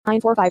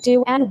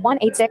9452 and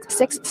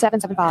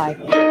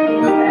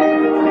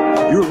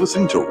 1-866-6775. You're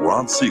listening to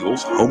Ron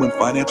Siegel's Home and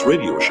Finance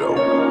Radio Show,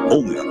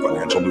 only on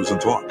Financial News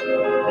and Talk.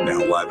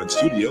 Now live in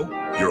studio,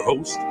 your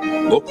host,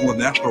 local and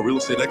national real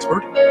estate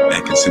expert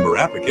and consumer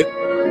advocate,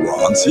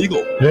 Ron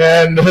Siegel.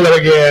 And hello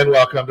again.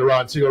 Welcome to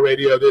Ron Siegel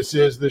Radio. This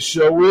is the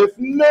show with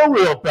no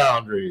real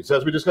boundaries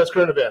as we discuss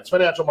current events,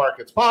 financial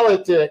markets,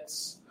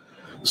 politics,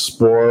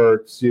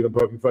 sports, even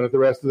poking fun at the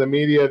rest of the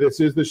media. This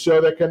is the show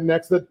that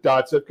connects the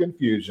dots of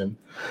confusion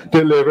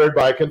delivered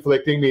by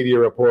conflicting media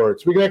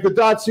reports. We connect the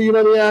dots so you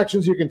know the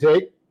actions you can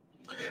take,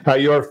 how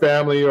your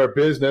family or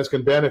business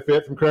can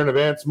benefit from current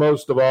events.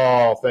 Most of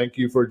all, thank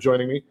you for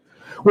joining me.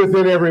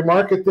 Within every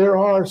market, there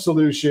are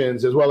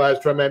solutions as well as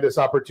tremendous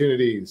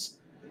opportunities.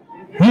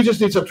 You just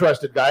need some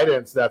trusted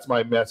guidance. That's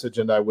my message,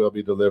 and I will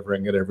be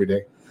delivering it every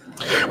day.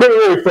 We're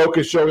a very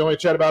focused show. We only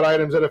chat about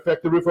items that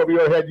affect the roof over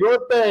your head,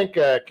 your bank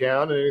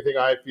account, and anything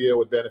I feel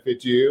would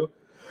benefit you.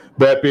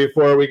 But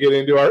before we get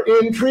into our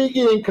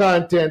intriguing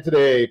content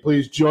today,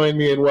 please join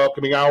me in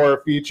welcoming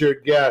our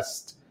featured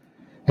guest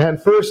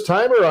and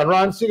first-timer on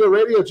Ron Siegel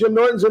Radio. Jim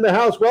Norton's in the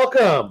house.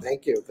 Welcome.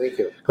 Thank you.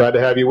 Glad to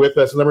have you with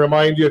us. And let me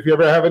remind you, if you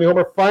ever have any home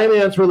or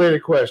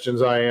finance-related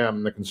questions, I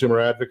am the consumer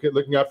advocate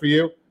looking out for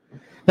you.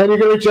 And you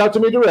can reach out to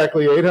me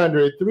directly,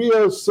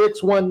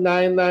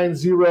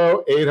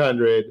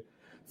 800-306-1990,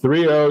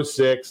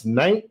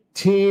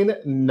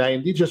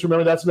 800-306-1990. Just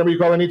remember, that's the number you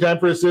call anytime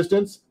for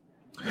assistance.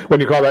 When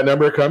you call that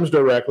number, it comes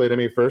directly to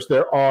me first.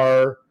 There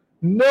are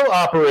no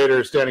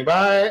operators standing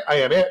by. I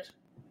am it.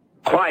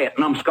 Quiet,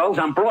 numbskulls.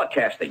 I'm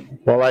broadcasting.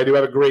 Well, I do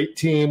have a great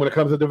team when it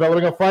comes to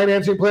developing a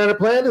financing plan, a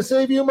plan to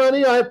save you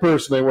money. I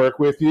personally work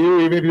with you,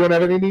 even if you don't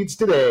have any needs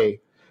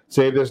today.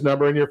 Save this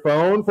number in your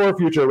phone for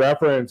future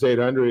reference,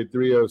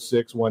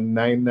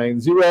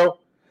 800-306-1990,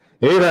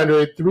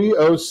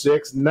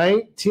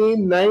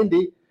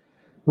 800-306-1990.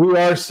 We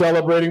are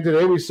celebrating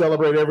today. We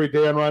celebrate every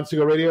day on Ron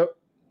Siegel Radio.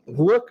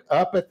 Look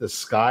up at the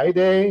sky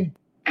day.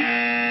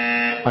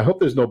 I hope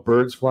there's no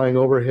birds flying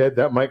overhead.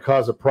 That might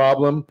cause a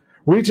problem.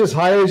 Reach as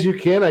high as you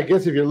can. I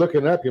guess if you're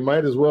looking up, you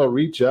might as well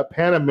reach up.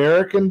 Pan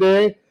American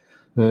Day.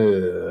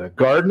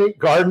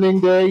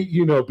 Gardening Day,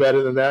 you know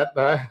better than that.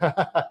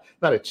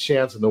 Not a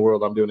chance in the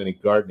world I'm doing any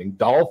gardening.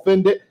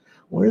 Dolphin Day,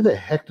 where the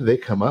heck do they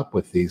come up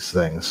with these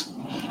things?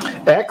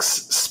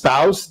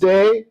 Ex-Spouse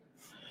Day,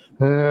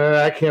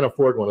 I can't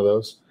afford one of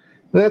those.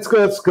 Let's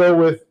go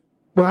with,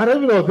 well, I don't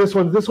even know if this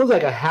one's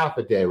like a half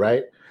a day,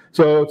 right?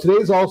 So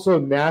today's also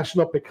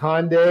National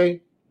Pecan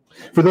Day.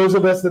 For those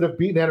of us that have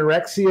beaten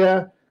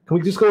anorexia, can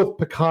we just go with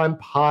Pecan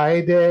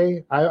Pie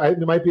Day?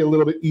 It might be a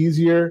little bit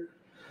easier.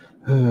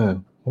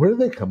 Where do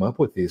they come up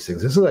with these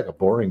things? This is like a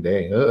boring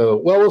day.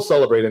 Well, we'll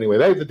celebrate anyway.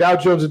 The Dow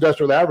Jones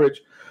Industrial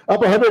Average up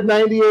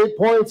 198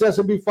 points.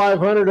 S&P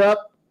 500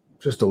 up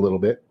just a little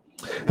bit.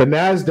 The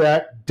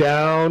NASDAQ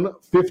down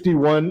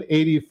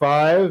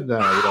 51.85.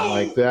 No, you don't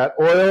like that.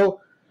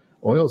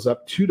 Oil's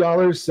up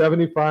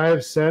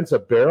 $2.75 a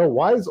barrel.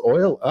 Why is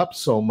oil up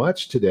so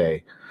much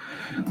today?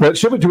 But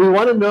do we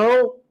want to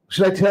know?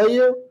 Should I tell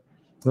you?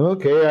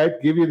 Okay, I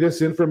give you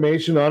this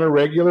information on a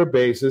regular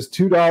basis.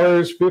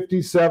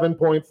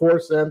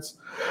 $2.57.4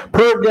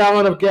 per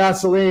gallon of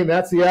gasoline.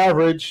 That's the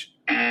average.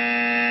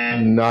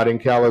 Not in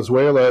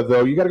Calizuela,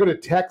 though. You got to go to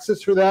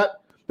Texas for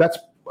that. That's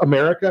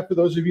America, for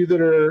those of you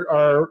that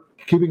are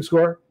keeping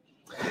score.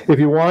 If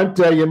you want,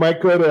 you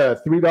might go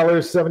to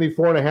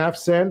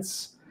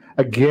 $3.74.5.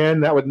 Again,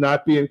 that would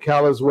not be in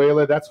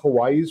Calizuela. That's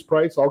Hawaii's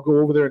price. I'll go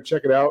over there and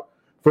check it out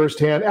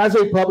firsthand as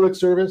a public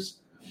service.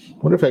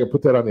 Wonder if I can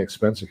put that on the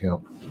expense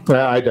account.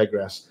 I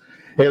digress.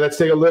 Hey, let's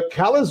take a look.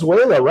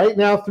 Calizuela right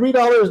now,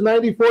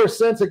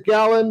 $3.94 a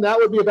gallon. That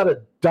would be about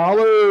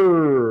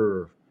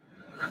 $1.05.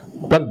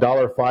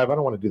 I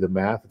don't want to do the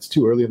math. It's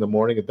too early in the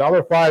morning.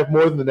 $1.05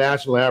 more than the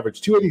national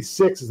average.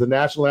 $2.86 is the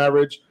national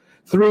average.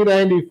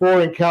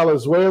 $3.94 in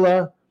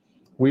Calizuela.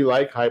 We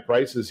like high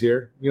prices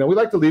here. You know, we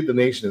like to lead the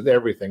nation in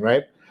everything,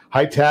 right?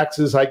 High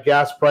taxes, high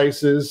gas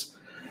prices,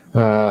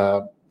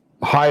 high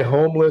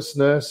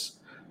homelessness.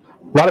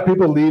 A lot of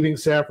people leaving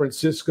San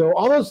Francisco,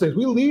 all those things.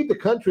 We lead the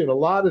country in a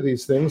lot of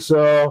these things.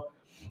 So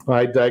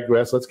I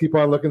digress. Let's keep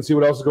on looking, see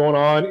what else is going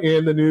on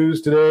in the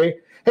news today.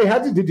 Hey,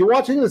 did you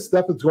watch any of the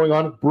stuff that's going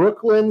on at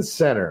Brooklyn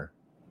Center?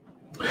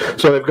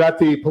 So they've got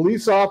the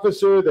police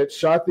officer that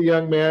shot the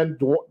young man,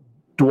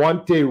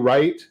 Daunte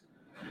Wright.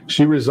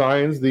 She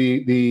resigns.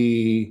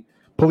 The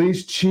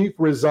police chief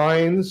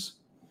resigns.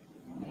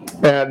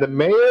 And the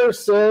mayor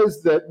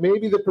says that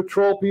maybe the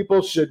patrol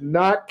people should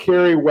not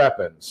carry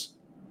weapons.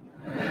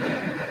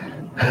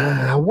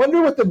 I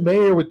wonder what the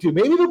mayor would do.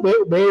 Maybe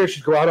the mayor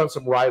should go out on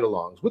some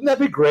ride-alongs. Wouldn't that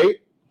be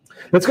great?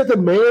 Let's get the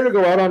mayor to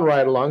go out on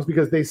ride-alongs,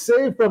 because they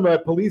say from a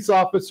police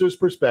officer's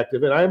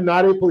perspective, and I am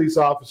not a police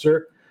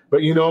officer,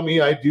 but you know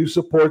me, I do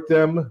support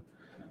them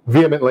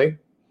vehemently.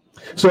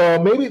 So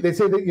maybe they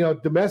say that, you know,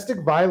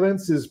 domestic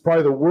violence is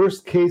probably the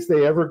worst case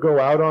they ever go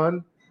out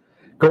on,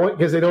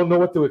 because they don't know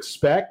what to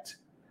expect.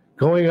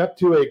 Going up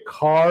to a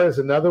car is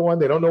another one.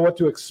 They don't know what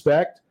to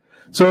expect.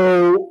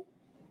 So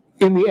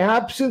in the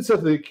absence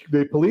of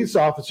the police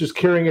officers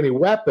carrying any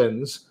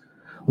weapons,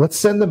 let's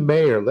send the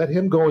mayor. Let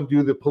him go and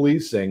do the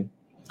policing.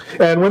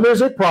 And when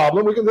there's a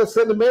problem, let's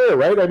send the mayor,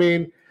 right? I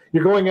mean,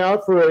 you're going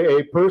out for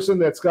a person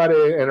that's got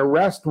an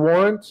arrest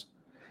warrant,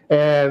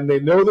 and they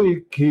know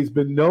that he's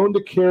been known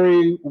to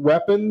carry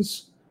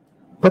weapons.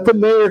 Let the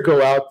mayor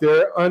go out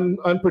there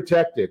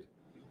unprotected.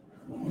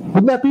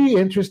 Wouldn't that be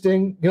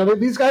interesting? You know,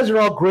 these guys are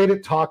all great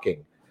at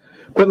talking,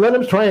 but let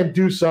them try and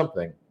do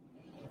something.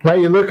 Right?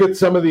 You look at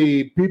some of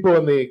the people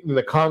in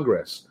the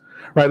Congress.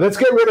 Right? Let's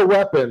get rid of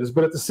weapons,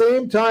 but at the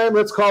same time,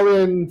 let's call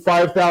in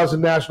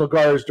 5,000 National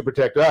Guards to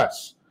protect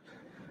us.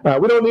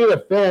 We don't need a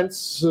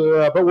fence,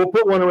 but we'll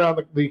put one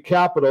around the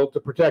Capitol to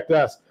protect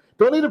us.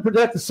 Don't need to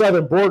protect the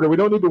southern border. We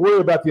don't need to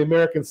worry about the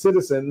American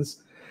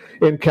citizens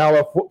in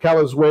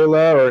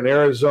Calizuela or in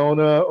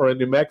Arizona or in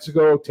New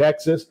Mexico,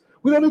 Texas.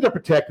 We don't need to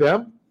protect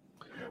them.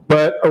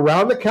 But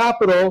around the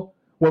Capitol,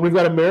 when we've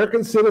got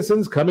American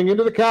citizens coming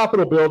into the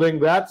Capitol building,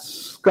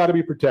 that's got to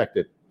be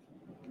protected.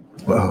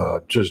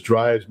 It just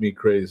drives me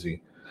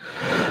crazy.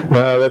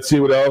 Let's see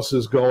what else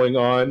is going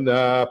on.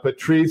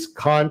 Patrice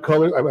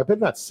Concolor. I better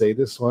not say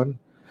this one.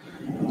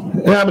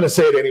 I'm going to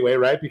say it anyway,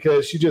 right?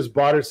 Because she just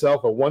bought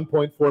herself a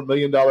 $1.4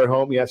 million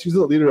home. Yeah, she's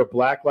the leader of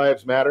Black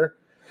Lives Matter.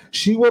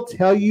 She will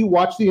tell you,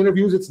 watch the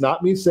interviews, it's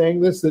not me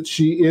saying this, that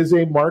she is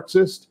a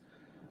Marxist.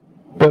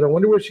 But I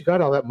wonder where she got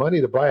all that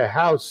money to buy a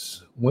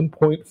house,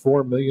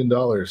 $1.4 million.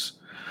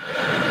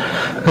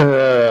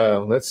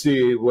 Let's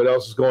see what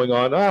else is going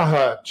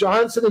on.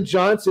 Johnson &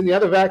 Johnson,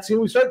 the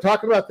vaccine. We started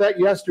talking about that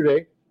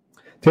yesterday,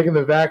 taking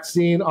the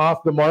vaccine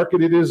off the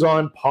market. It is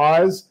on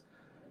pause.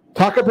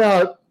 Talk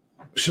about,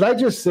 should I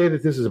just say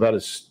that this is about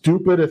as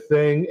stupid a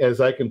thing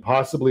as I can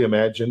possibly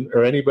imagine,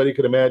 or anybody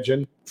could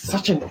imagine?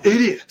 Such an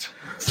idiot.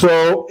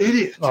 So,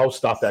 idiot. Oh,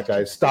 stop that,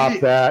 guys. Stop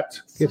that.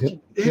 Get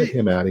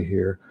him out of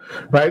here.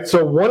 Right?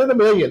 So 1 in a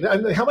million.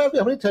 And how many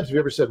times have you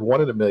ever said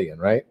 1 in a million,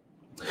 right?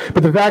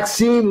 But the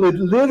vaccine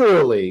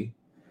literally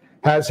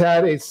has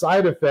had a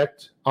side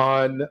effect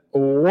on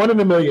 1 in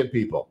a million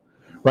people,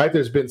 right?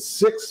 There's been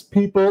 6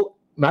 people,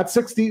 not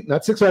 60,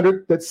 not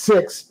 600, that's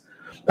 6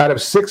 out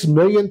of 6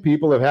 million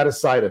people have had a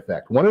side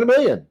effect. 1 in a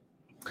million.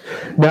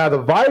 Now,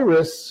 the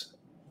virus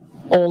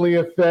only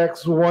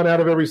affects 1 out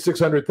of every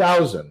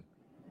 600,000.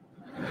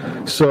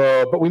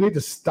 So, but we need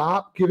to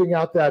stop giving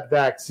out that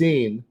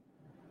vaccine.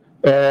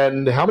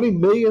 And how many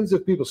millions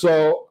of people?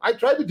 So I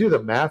tried to do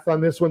the math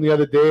on this one the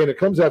other day, and it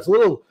comes out, it's a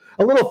little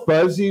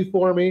fuzzy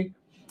for me.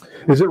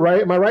 Is it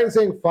right? Am I right in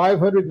saying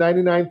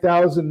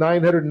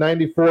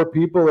 599,994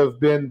 people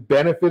have been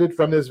benefited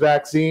from this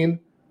vaccine?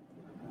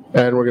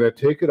 And we're going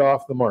to take it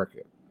off the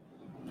market.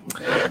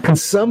 Can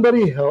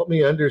somebody help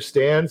me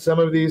understand some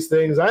of these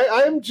things?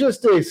 I'm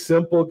just a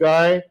simple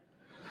guy.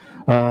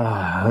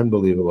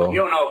 Unbelievable.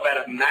 You know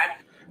better than that.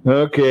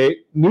 Okay.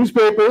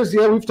 Newspapers.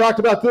 Yeah, we've talked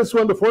about this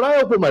one before. And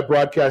I open my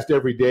broadcast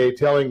every day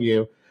telling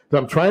you that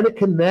I'm trying to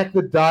connect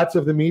the dots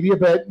of the media,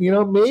 but,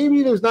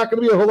 maybe there's not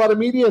going to be a whole lot of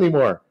media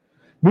anymore.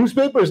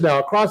 Newspapers now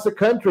across the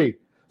country,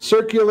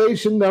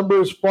 circulation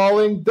numbers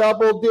falling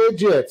double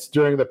digits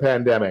during the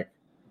pandemic.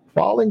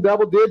 Falling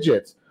double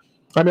digits.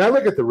 I mean, I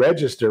look at the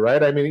Register,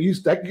 right? I mean, you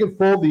can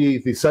fold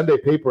the Sunday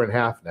paper in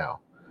half now.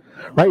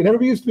 Right? You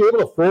never used to be able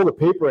to fold a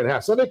paper in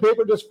half. Sunday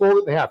paper, just fold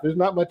it in half. There's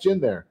not much in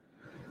there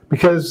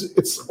because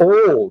it's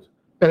old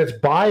and it's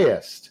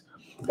biased.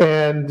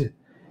 And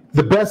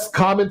the best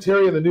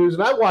commentary in the news,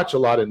 and I watch a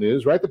lot of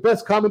news, right? The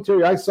best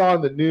commentary I saw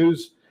in the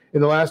news in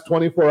the last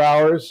 24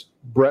 hours,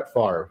 Brett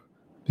Favre.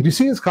 Did you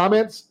see his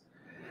comments?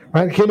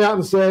 Right? He came out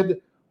and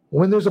said,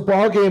 when there's a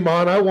ball game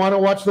on, I want to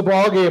watch the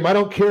ball game. I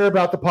don't care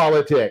about the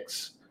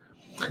politics.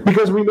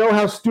 Because we know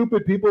how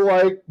stupid people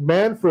like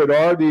Manfred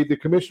are, the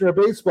commissioner of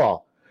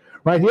baseball.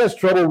 Right, he has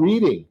trouble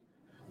reading.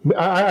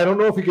 I don't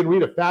know if he can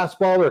read a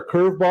fastball or a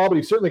curveball, but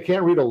he certainly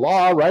can't read a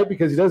law, right?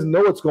 Because he doesn't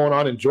know what's going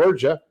on in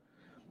Georgia.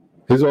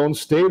 His own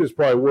state is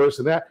probably worse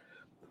than that.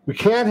 We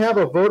can't have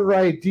a voter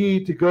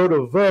ID to go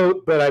to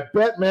vote, but I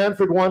bet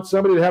Manfred wants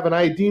somebody to have an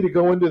ID to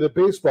go into the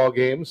baseball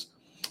games,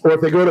 or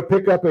if they go to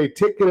pick up a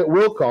ticket at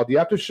will call. Do you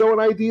have to show an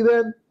ID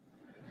then?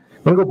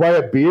 Want to go buy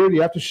a beer? Do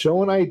you have to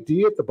show an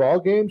ID at the ball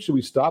game? Should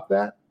we stop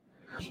that?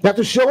 You have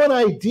to show an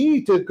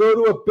ID to go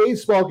to a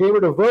baseball game or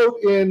to vote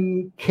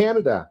in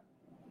Canada.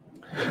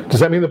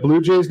 Does that mean the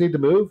Blue Jays need to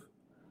move?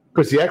 Of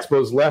course, the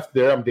Expos left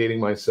there. I'm dating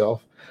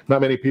myself.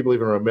 Not many people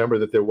even remember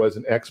that there was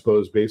an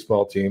Expos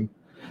baseball team.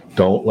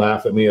 Don't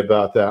laugh at me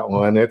about that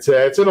one. It's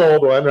an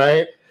old one,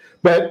 right?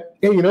 But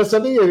hey, you know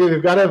something?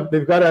 They've got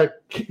to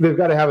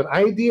have an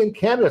ID in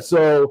Canada.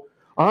 So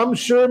I'm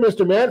sure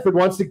Mr. Manfred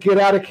wants to get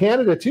out of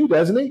Canada too,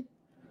 doesn't he?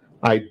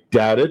 I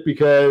doubt it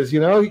because, he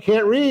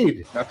can't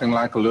read. Nothing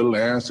like a little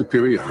air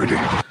superiority.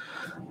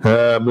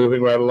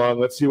 Moving right along.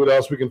 Let's see what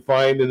else we can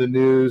find in the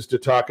news to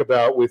talk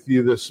about with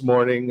you this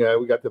morning.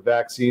 We got the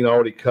vaccine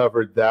already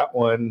covered, that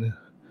one.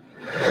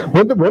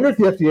 Wonder if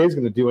the FDA is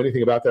going to do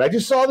anything about that. I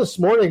just saw this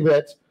morning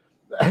that,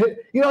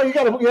 you got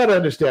to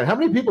understand. How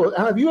many people,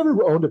 have you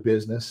ever owned a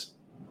business?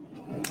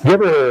 You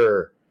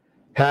ever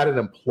had an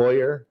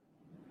employer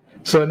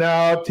So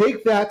now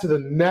take that to the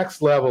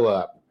next level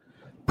up.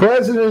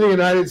 President of the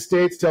United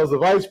States tells the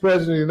Vice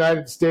President of the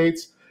United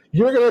States,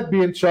 you're going to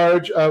be in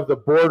charge of the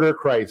border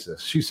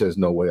crisis. She says,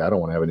 no way, I don't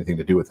want to have anything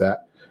to do with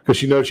that, because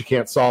she knows she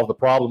can't solve the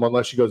problem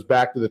unless she goes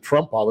back to the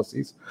Trump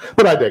policies.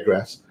 But I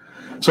digress.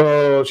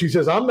 So she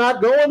says, I'm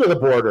not going to the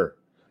border.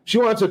 She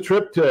wants a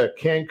trip to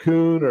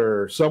Cancun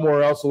or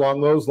somewhere else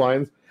along those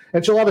lines,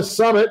 and she'll have a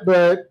summit,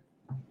 but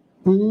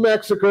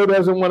Mexico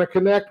doesn't want to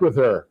connect with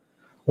her.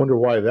 Wonder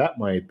why that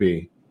might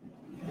be.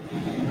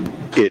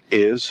 It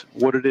is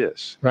what it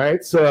is.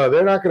 Right? So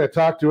they're not going to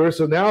talk to her.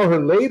 So now her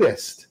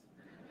latest,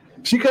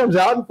 she comes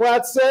out and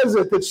flat says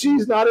it, that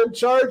she's not in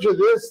charge of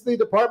this. The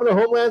Department of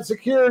Homeland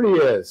Security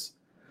is.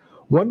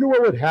 Wonder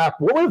what would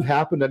happen. What would have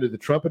happened under the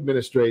Trump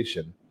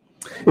administration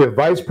if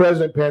Vice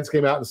President Pence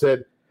came out and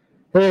said,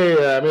 hey,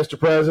 Mr.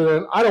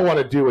 President, I don't want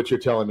to do what you're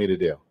telling me to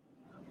do.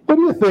 What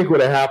do you think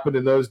would have happened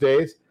in those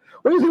days?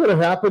 What do you think would have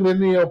happened in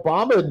the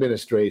Obama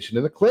administration,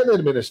 in the Clinton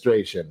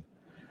administration?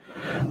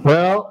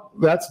 Well,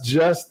 that's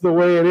just the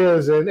way it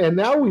is. And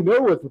now we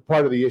know what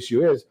part of the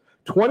issue is.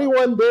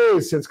 21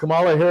 days since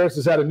Kamala Harris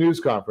has had a news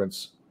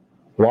conference.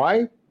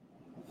 Why?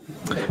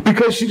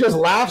 Because she just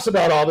laughs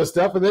about all this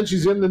stuff, and then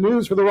she's in the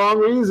news for the wrong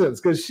reasons,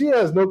 because she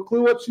has no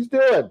clue what she's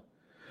doing.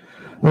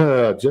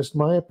 Just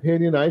my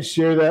opinion. I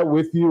share that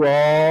with you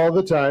all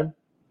the time.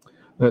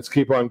 Let's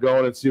keep on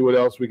going and see what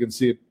else we can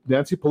see.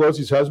 Nancy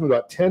Pelosi's husband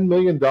got $10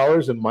 million in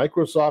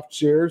Microsoft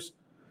shares.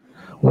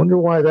 Wonder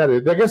why that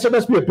is. I guess there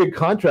must be a big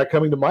contract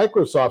coming to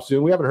Microsoft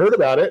soon. We haven't heard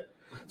about it.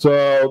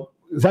 So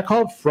is that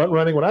called front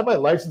running? When I had my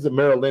license at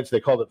Merrill Lynch,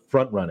 they called it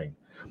front running.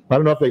 I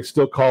don't know if they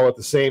still call it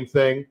the same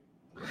thing.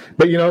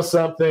 But you know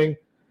something?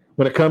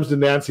 When it comes to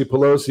Nancy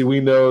Pelosi, we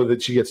know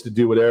that she gets to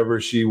do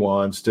whatever she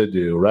wants to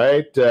do,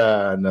 right?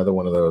 Another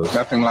one of those.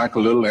 Nothing like a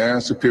little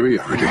air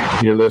superiority.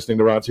 You're listening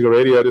to Ron Siegel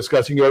Radio,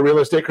 discussing your real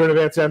estate, current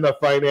events, and the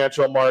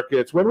financial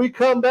markets. When we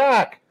come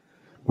back,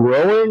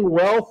 growing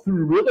wealth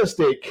through real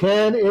estate,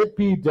 can it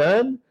be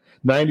done?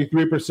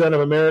 93%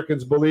 of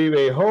Americans believe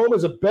a home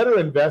is a better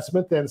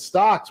investment than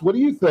stocks. What do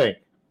you think?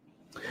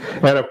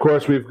 And, of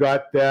course, we've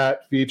got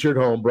that featured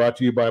home brought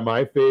to you by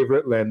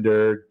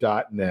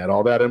myfavoritelender.net.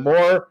 All that and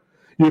more.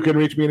 You can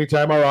reach me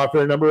anytime. Our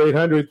offer number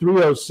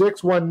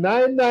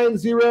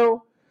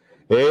 800-306-1990,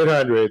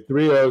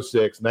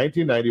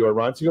 800-306-1990, or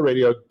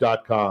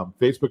RonSiegelRadio.com,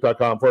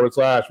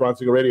 Facebook.com/Ron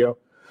Siegel Radio.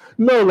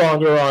 No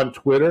longer on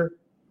Twitter.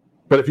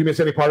 But if you miss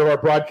any part of our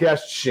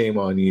broadcast, shame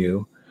on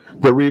you.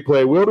 The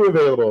replay will be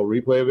available.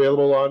 Replay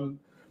available on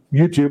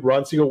YouTube.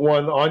 Ron Siegel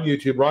 1 on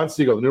YouTube. Ron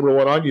Siegel, the number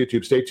 1 on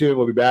YouTube. Stay tuned.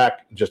 We'll be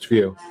back in just a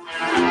few.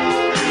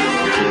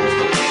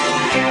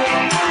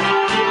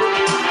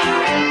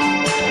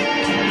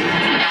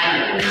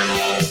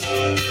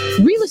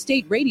 Real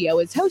Estate Radio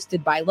is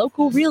hosted by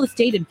local real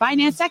estate and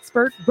finance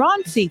expert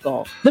Ron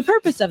Siegel. The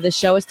purpose of this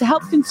show is to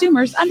help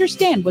consumers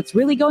understand what's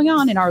really going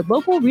on in our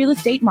local real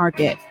estate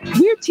market.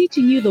 We're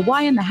teaching you the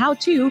why and the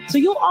how-to, so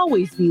you'll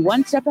always be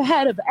one step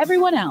ahead of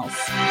everyone else.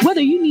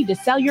 Whether you need to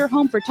sell your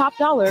home for top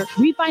dollar,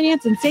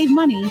 refinance and save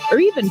money, or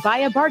even buy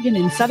a bargain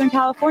in Southern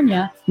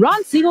California,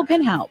 Ron Siegel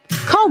can help.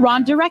 Call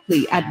Ron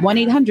directly at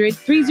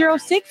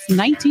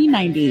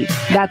 1-800-306-1990.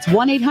 That's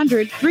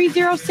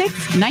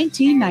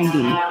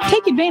 1-800-306-1990.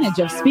 Take advantage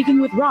of speaking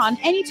with Ron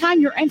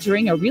anytime you're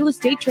entering a real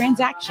estate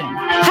transaction.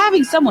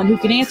 Having someone who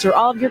can answer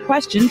all of your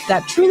questions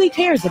that truly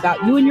cares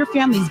about you and your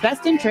family's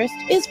best interest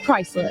is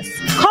priceless.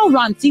 Call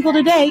Ron Siegel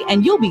today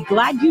and you'll be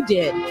glad you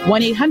did.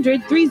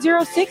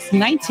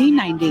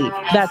 1-800-306-1990.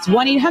 That's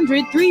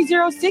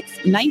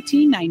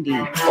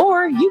 1-800-306-1990.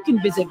 Or you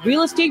can visit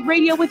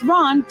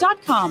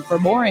realestateradio.com for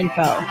more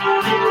info.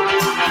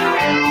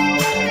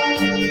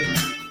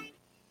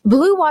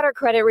 Blue Water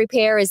Credit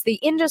Repair is the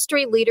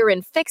industry leader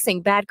in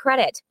fixing bad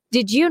credit.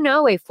 Did you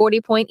know a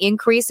 40-point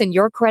increase in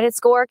your credit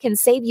score can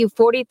save you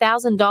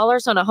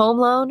 $40,000 on a home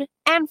loan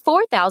and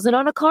 $4,000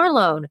 on a car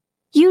loan?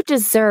 You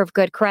deserve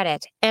good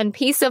credit and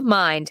peace of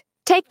mind.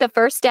 Take the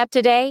first step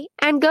today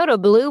and go to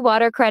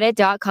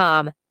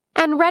bluewatercredit.com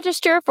and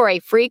register for a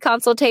free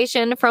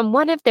consultation from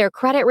one of their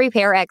credit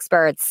repair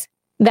experts.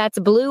 That's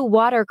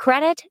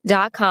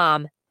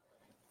bluewatercredit.com.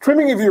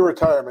 Trimming of your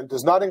retirement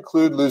does not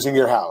include losing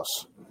your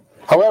house.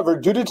 However,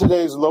 due to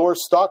today's lower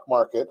stock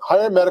market,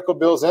 higher medical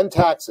bills, and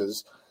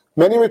taxes,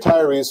 many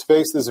retirees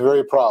face this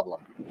very problem.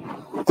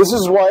 This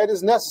is why it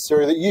is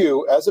necessary that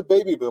you, as a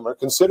baby boomer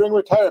considering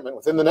retirement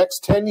within the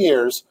next 10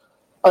 years,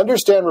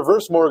 understand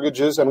reverse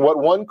mortgages and what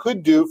one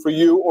could do for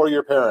you or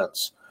your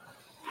parents.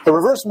 A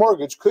reverse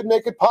mortgage could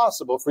make it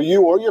possible for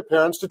you or your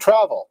parents to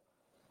travel,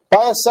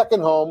 buy a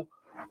second home,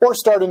 or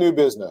start a new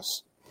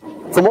business.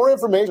 For more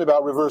information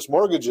about reverse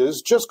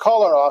mortgages, just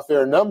call our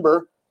off-air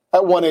number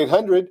at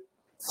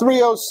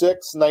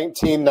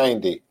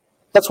 1-800-306-1990.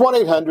 That's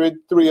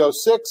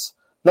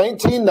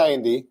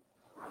 1-800-306-1990,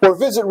 or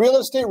visit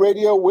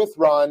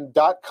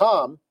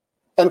realestateradio.com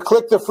and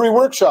click the free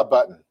workshop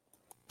button.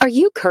 Are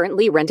you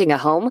currently renting a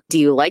home? Do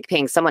you like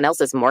paying someone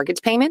else's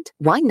mortgage payment?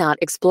 Why not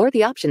explore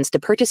the options to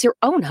purchase your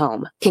own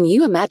home? Can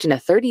you imagine a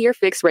 30-year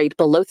fixed rate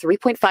below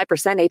 3.5%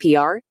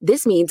 APR?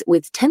 This means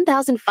with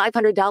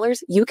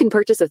 $10,500, you can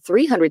purchase a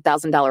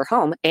 $300,000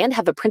 home and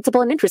have a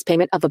principal and interest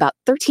payment of about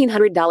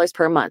 $1,300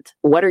 per month.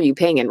 What are you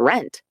paying in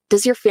rent?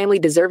 Does your family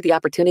deserve the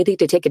opportunity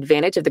to take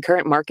advantage of the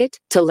current market?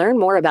 To learn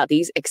more about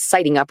these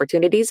exciting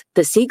opportunities,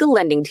 the Siegel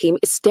Lending Team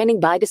is standing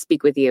by to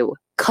speak with you.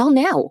 Call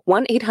now,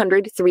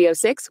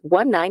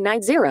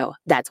 1-800-306-1990.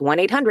 That's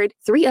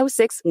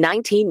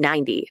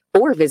 1-800-306-1990.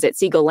 Or visit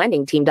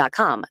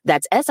SiegelLendingTeam.com.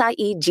 That's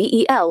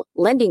SIEGEL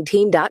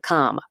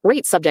LendingTeam.com.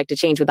 Rates subject to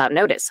change without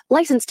notice.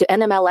 Licensed to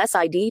NMLS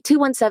ID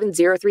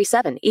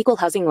 217037. Equal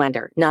housing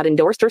lender. Not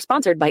endorsed or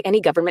sponsored by any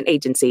government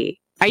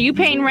agency. Are you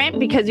paying rent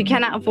because you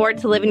cannot afford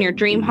to live in your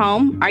dream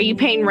home? Are you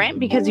paying rent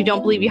because you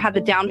don't believe you have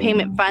the down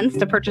payment funds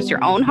to purchase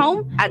your own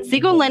home? At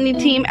Siegel Lending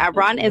Team at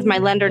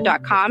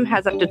RonIsMyLender.com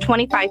has up to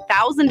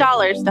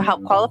 $25,000 to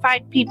help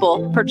qualified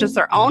people purchase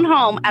their own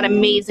home at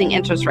amazing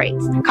interest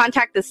rates.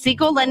 Contact the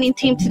Siegel Lending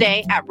Team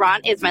today at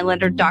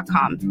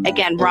RonIsMyLender.com.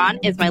 Again,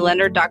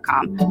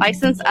 RonIsMyLender.com.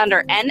 Licensed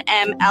under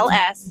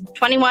NMLS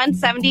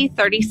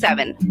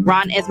 217037.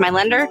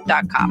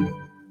 RonIsMyLender.com.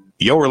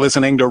 You're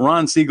listening to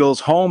Ron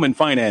Siegel's Home and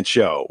Finance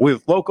Show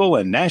with local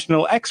and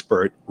national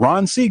expert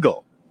Ron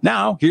Siegel.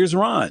 Now, here's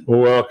Ron.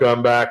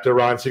 Welcome back to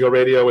Ron Siegel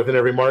Radio. Within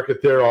every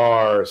market, there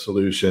are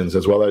solutions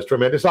as well as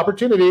tremendous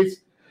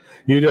opportunities.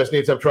 You just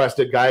need some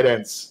trusted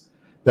guidance.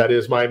 That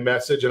is my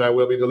message, and I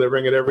will be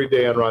delivering it every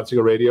day on Ron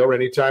Siegel Radio or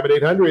anytime at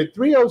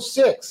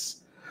 800-306-1990,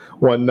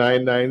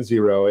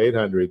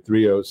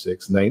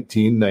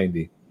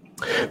 800-306-1990.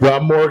 The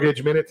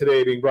Mortgage Minute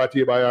today being brought to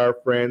you by our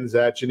friends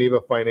at Geneva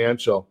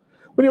Financial.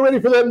 When you're ready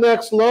for that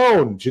next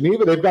loan,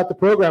 Geneva, they've got the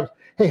programs.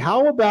 Hey,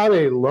 how about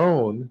a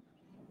loan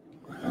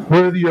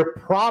where your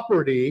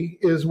property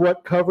is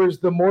what covers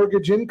the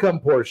mortgage income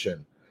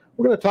portion?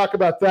 We're going to talk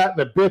about that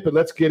in a bit, but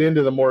let's get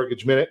into the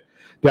Mortgage Minute.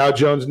 Dow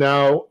Jones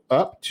now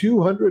up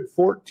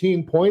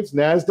 214 points.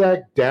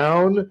 NASDAQ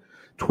down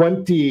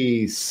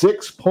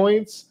 26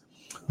 points.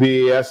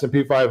 The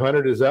S&P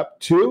 500 is up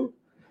 2.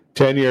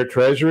 10-year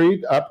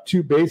Treasury up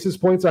 2 basis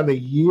points on the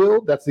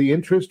yield. That's the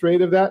interest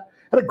rate of that.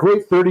 Had a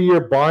great 30-year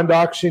bond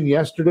auction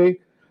yesterday.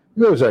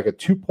 It was like a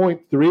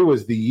 2.3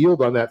 was the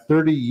yield on that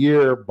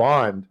 30-year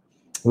bond.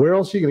 Where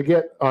else are you going to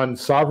get on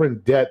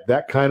sovereign debt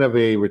that kind of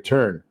a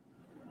return?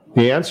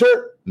 The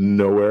answer?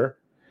 Nowhere.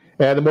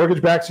 And the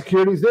mortgage-backed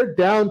securities, they're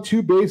down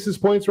 2 basis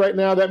points right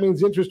now. That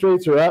means interest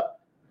rates are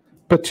up,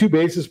 but 2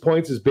 basis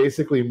points is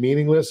basically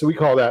meaningless. So we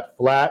call that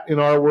flat in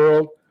our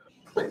world.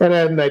 And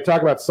then I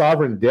talk about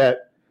sovereign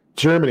debt.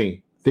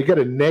 Germany, they get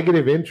a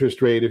negative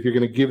interest rate if you're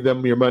going to give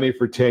them your money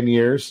for 10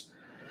 years.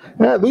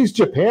 At least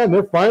Japan,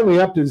 they're finally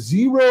up to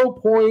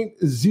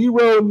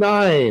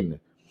 0.09.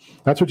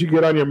 That's what you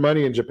get on your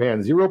money in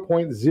Japan,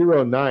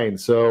 0.09.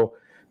 So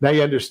now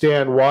you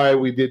understand why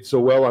we did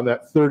so well on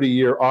that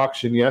 30-year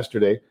auction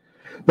yesterday.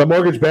 The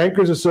Mortgage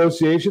Bankers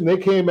Association, they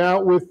came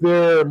out with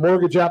their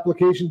mortgage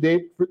application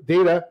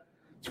data.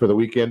 It's for the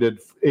week ended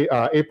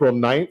April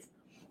 9th.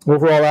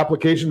 Overall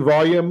application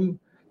volume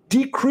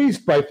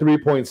decreased by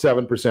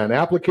 3.7%.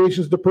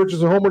 Applications to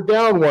purchase a home were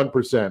down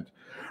 1%.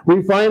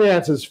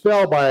 Refinances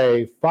fell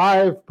by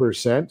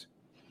 5%. And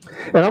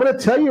I'm going to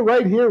tell you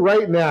right here,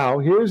 right now,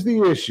 here's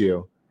the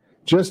issue.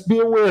 Just be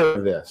aware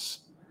of this.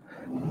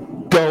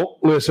 Don't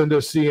listen to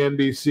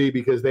CNBC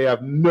because they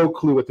have no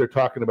clue what they're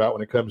talking about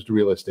when it comes to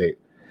real estate.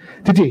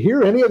 Did you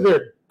hear any of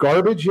their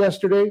garbage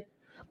yesterday?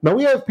 Now,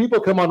 we have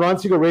people come on Ron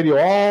Siegel Radio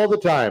all the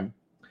time,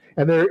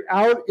 and they're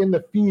out in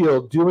the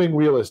field doing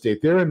real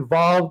estate. They're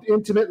involved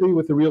intimately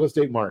with the real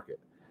estate market.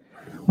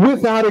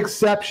 Without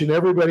exception,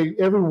 every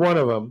one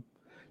of them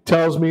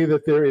tells me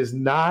that there is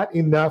not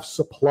enough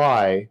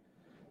supply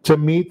to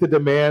meet the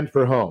demand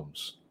for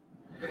homes.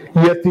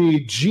 Yet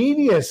the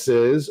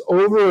geniuses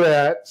over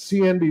at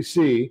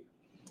CNBC,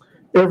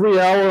 every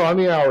hour on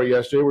the hour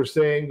yesterday, were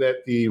saying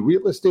that the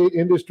real estate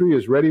industry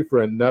is ready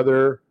for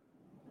another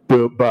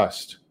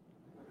bust.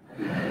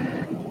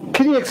 Can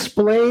you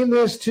explain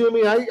this to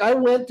me? I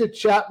went to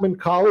Chapman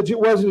College.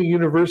 It wasn't a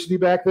university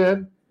back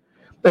then.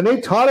 And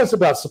they taught us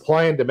about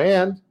supply and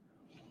demand.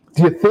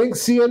 Do you think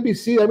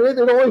CNBC, I mean, it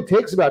only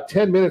takes about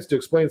 10 minutes to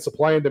explain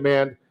supply and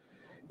demand,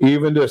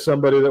 even to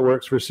somebody that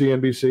works for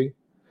CNBC,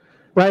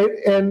 right?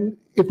 And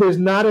if there's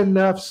not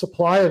enough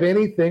supply of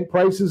anything,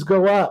 prices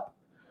go up.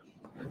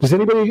 Has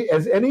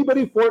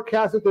anybody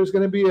forecast that there's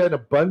going to be an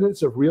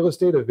abundance of real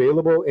estate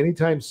available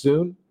anytime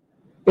soon?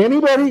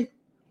 Anybody?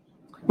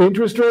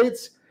 Interest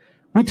rates?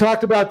 We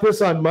talked about this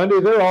on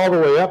Monday. They're all the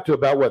way up to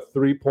about,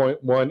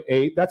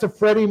 3.18. That's a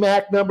Freddie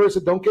Mac number,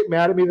 so don't get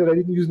mad at me that I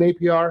didn't use an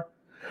APR.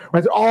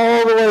 Right,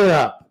 all the way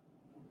up.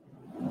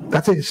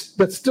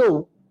 That's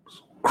still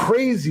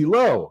crazy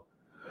low,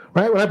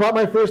 right? When I bought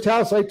my first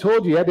house, I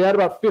told you had to add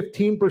about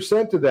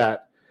 15% to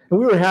that, and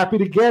we were happy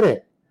to get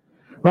it,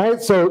 right?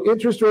 So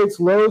interest rates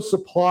low,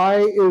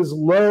 supply is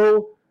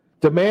low,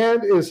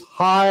 demand is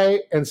high,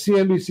 and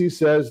CNBC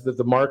says that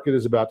the market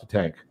is about to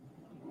tank.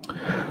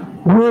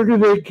 Where do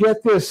they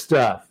get this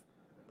stuff?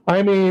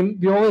 I mean,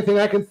 the only thing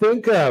I can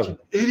think of.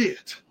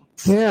 Idiot.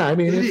 Yeah, I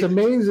mean, it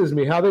amazes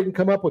me how they can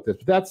come up with this.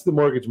 But that's the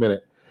Mortgage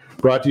Minute,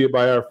 brought to you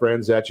by our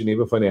friends at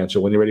Geneva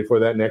Financial. When you're ready for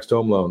that next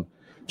home loan,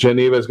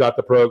 Geneva's got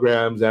the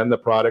programs and the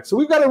products. So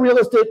we've got a real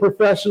estate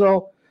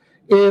professional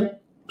in.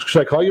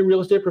 Should I call you a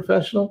real estate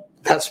professional?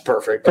 That's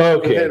perfect.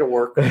 Okay. It'll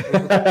work.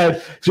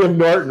 Jim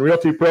Norton,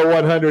 Realty Pro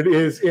 100,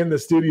 is in the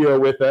studio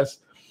with us.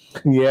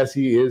 Yes,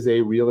 he is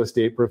a real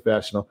estate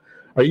professional.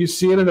 Are you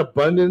seeing an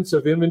abundance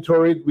of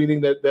inventory,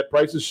 meaning that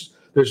prices,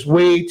 there's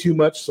way too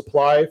much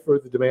supply for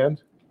the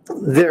demand?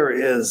 There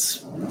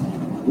is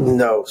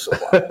no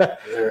supply.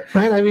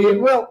 Right, I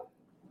mean, well,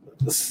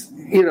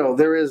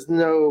 there is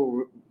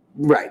no.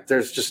 Right,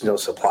 there's just no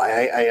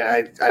supply.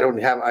 I don't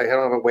have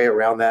a way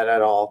around that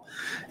at all.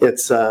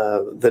 It's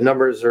the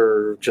numbers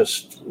are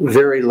just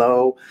very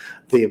low.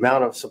 The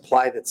amount of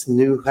supply that's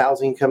new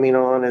housing coming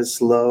on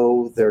is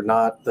low.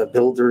 The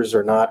builders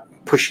are not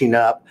pushing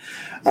up.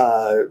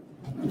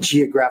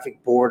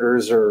 Geographic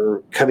borders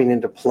are coming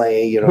into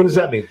play. What does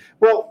that mean?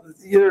 Well,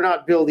 they're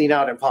not building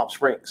out in Palm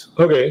Springs.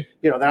 Okay.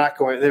 They're not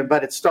going there,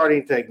 but it's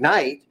starting to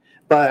ignite.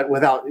 But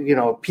without,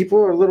 people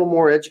are a little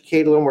more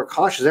educated, a little more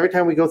cautious. Every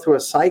time we go through a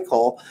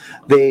cycle,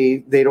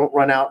 they don't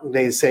run out and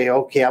they say,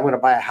 okay, I'm going to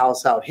buy a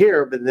house out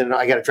here, but then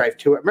I got to drive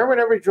to it. Remember when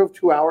everybody drove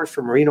 2 hours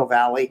from Moreno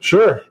Valley?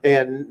 Sure.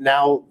 And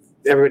now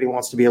everybody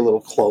wants to be a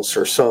little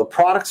closer. So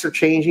products are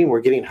changing.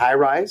 We're getting high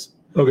rise.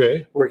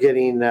 Okay. We're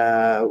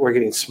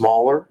getting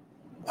smaller,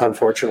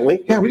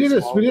 unfortunately. Yeah, we did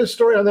a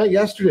story on that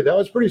yesterday. That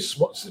was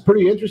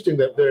pretty interesting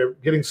that they're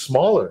getting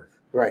smaller.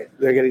 Right,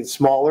 they're getting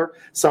smaller.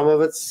 Some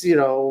of it's,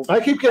 I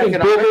keep getting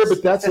bigger,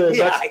 but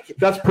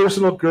that's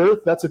personal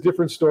girth. That's a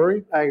different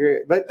story. I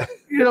agree, but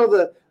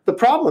the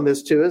problem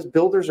is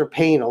builders are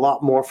paying a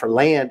lot more for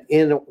land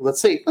in.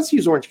 Let's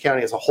use Orange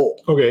County as a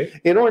whole. Okay.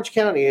 In Orange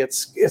County,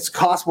 it's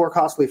more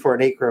costly for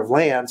an acre of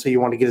land, so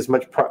you want to get as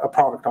much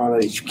product on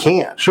it as you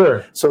can.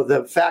 Sure. So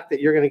the fact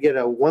that you're going to get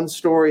a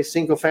one-story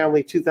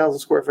single-family 2,000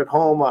 square foot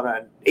home on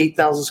an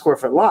 8,000 square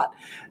foot lot,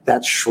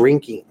 that's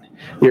shrinking.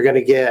 You're going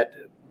to get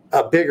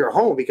a bigger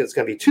home because it's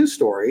going to be 2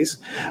 stories,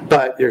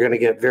 but you're going to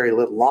get very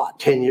little lot,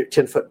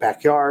 10-foot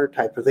backyard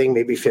type of thing,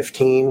 maybe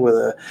 15 with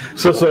a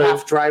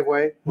half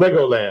driveway.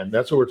 Legoland,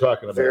 that's what we're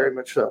talking about. Very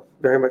much so,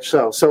 very much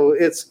so. So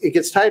it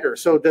gets tighter.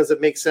 So does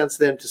it make sense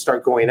then to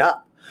start going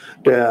up?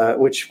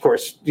 Which, of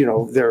course,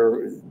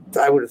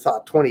 I would have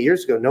thought 20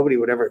 years ago, nobody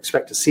would ever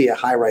expect to see a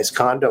high-rise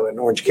condo in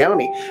Orange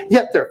County,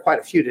 yet there are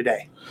quite a few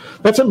today.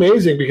 That's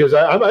amazing because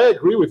I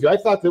agree with you. I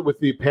thought that with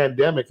the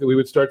pandemic that we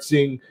would start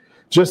seeing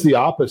just the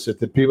opposite,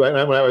 that people, and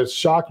I was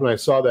shocked when I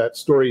saw that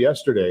story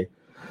yesterday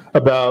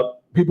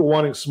about people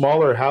wanting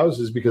smaller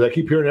houses because I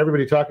keep hearing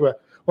everybody talk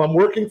about, well, I'm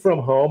working from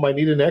home. I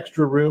need an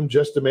extra room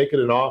just to make it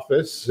an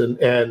office.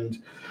 And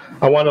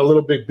I want a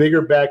little bit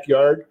bigger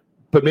backyard.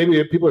 But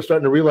maybe people are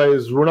starting to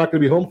realize we're not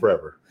going to be home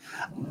forever.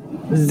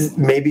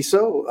 Maybe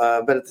so.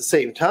 But at the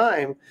same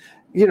time,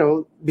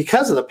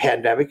 because of the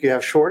pandemic, you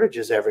have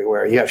shortages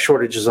everywhere. You have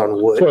shortages on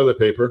wood. Toilet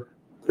paper.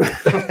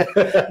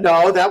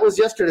 No, that was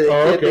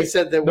yesterday. They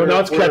said that now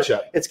it's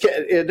ketchup.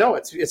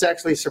 It's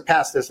actually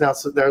surpassed this now.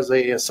 So there's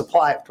a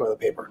supply of toilet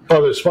paper.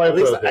 Oh, there's supply of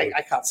toilet paper.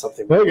 I caught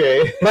something.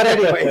 Okay, but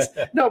anyways,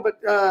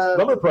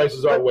 lumber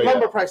prices are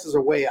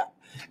way up.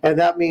 And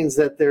that means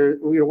that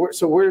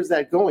so where is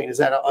that going? Is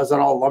that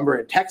all lumber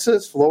in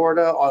Texas,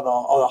 Florida,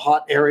 all the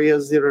hot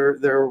areas that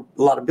there are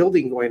a lot of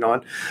building going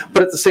on?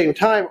 But at the same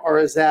time, or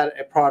is that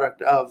a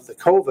product of the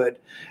COVID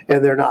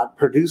and they're not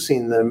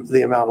producing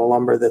the amount of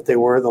lumber that they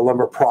were? The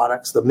lumber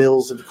products, the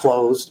mills have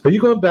closed. Are you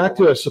going back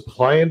to a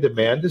supply and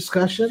demand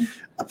discussion?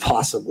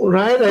 Possibly.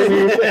 Right? I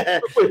mean,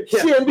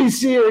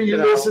 CNBC, are you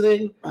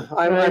listening?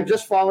 I'm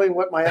just following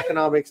what my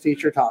economics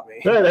teacher taught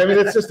me. Right. I mean,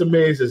 it just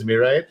amazes me,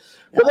 right?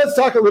 But let's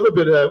talk a little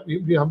bit.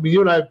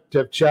 You and I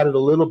have chatted a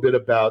little bit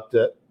about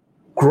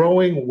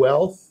growing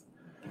wealth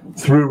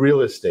through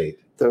real estate.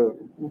 The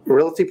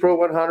Realty Pro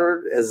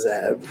 100 is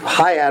a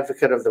high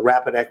advocate of the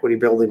Rapid Equity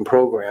Building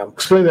Program.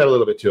 Explain that a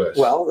little bit to us.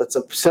 Well, it's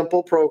a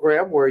simple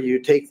program where you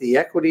take the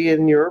equity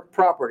in your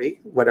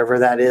property, whatever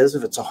that is,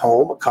 if it's a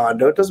home, a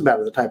condo, it doesn't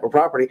matter the type of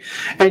property,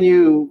 and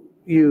you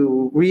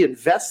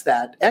reinvest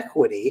that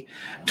equity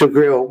to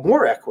grow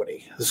more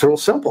equity. It's real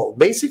simple.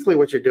 Basically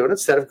what you're doing,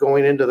 instead of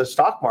going into the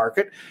stock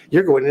market,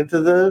 you're going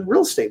into the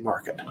real estate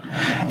market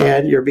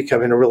and you're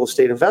becoming a real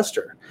estate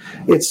investor.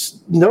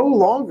 It's no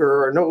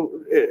longer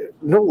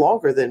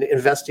than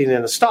investing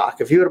in a stock.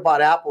 If you would have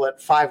bought Apple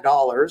at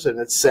 $5 and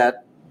it's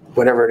at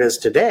whatever it is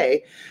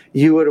today,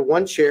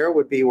 one share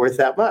would be worth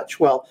that much.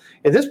 Well,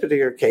 in this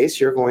particular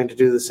case, you're going to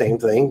do the same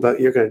thing, but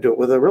you're going to do it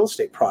with a real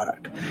estate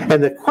product.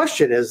 And the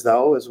question is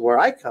where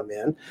I come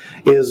in,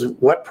 is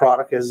what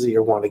product is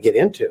you want to get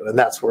into? And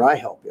that's where I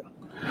help you.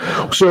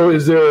 So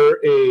is there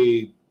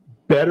a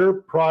better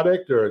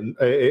product or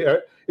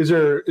is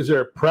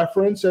there a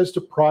preference as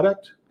to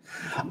product?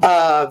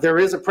 There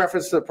is a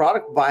preference to the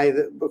product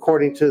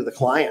according to the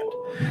client.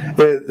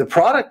 The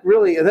product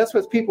really, and that's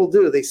what people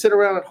do. They sit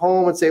around at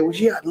home and say, well,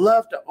 gee, I'd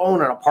love to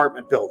own an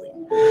apartment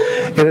building.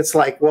 And it's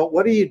like, well,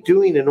 what are you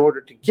doing in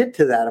order to get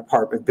to that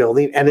apartment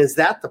building? And is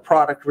that the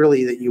product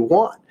really that you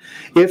want?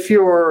 If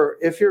you're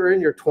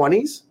in your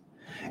 20s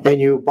and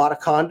you bought a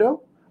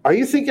condo, are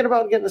you thinking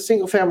about getting a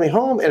single family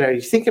home? And are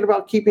you thinking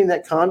about keeping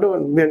that condo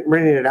and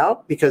renting it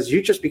out? Because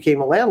you just became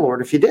a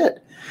landlord if you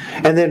did.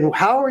 And then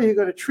how are you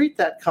going to treat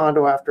that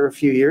condo after a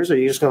few years? Are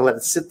you just going to let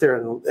it sit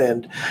there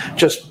and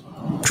just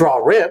draw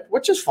rent,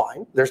 which is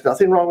fine. There's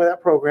nothing wrong with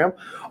that program.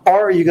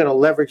 Or are you going to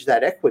leverage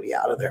that equity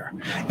out of there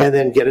and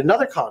then get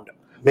another condo?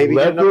 Maybe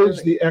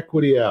leverage the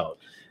equity out.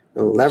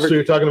 So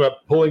you're talking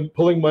about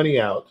pulling money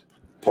out.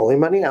 Pulling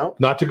money out.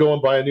 Not to go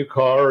and buy a new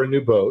car or a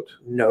new boat.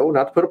 No,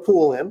 not to put a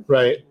pool in.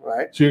 Right.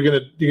 Right. So you're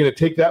gonna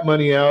take that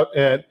money out,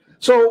 and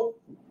so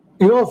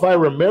if I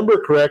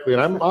remember correctly,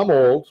 and I'm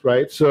old,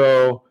 right?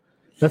 So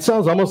that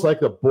sounds almost like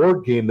the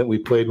board game that we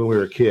played when we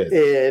were kids.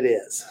 It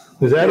is.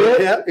 Is that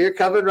it? Yep, you're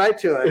coming right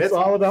to it. It's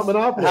all about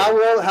Monopoly.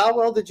 How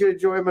well did you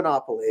enjoy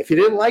Monopoly? If you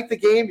didn't like the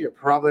game, you're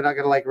probably not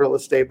going to like real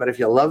estate. But if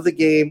you love the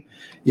game,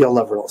 you'll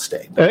love real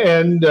estate.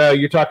 And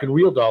you're talking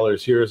real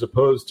dollars here as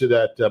opposed to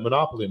that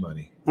Monopoly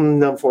money.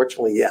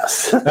 Unfortunately,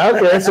 yes.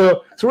 Okay,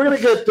 so we're going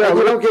to get...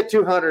 you don't get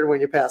 200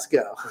 when you pass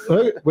go.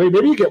 Wait,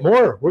 maybe you get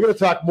more. We're going to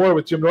talk more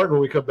with Jim Norton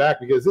when we come back,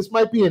 because this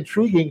might be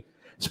intriguing,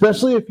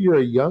 especially if you're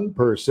a young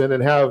person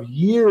and have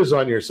years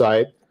on your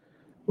side.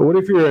 But what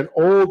if you're an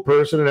old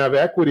person and have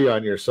equity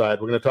on your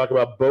side? We're going to talk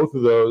about both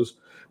of those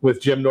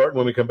with Jim Norton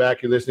when we come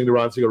back. You're listening to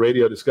Ron Siegel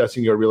Radio,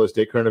 discussing your real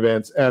estate current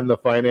events and the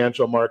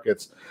financial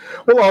markets.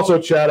 We'll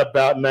also chat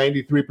about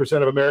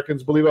 93% of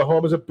Americans believe a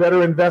home is a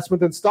better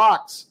investment than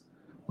stocks.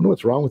 I wonder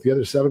what's wrong with the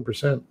other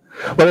 7%. Well,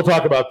 we'll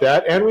talk about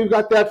that. And we've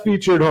got that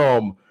featured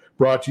home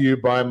brought to you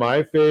by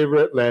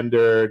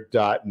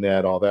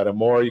myfavoritelender.net. All that and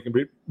more. You can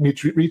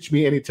reach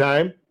me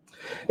anytime.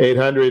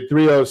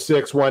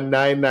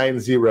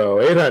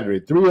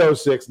 800-306-1990,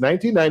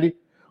 800-306-1990,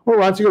 or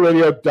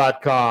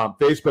RonSiegelRadio.com,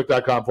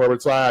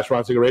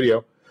 Facebook.com/Ron Siegel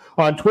Radio,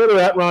 on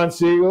Twitter @Ron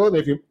Siegel. And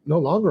if you're no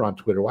longer on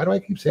Twitter, why do I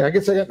keep saying? I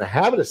guess I got in the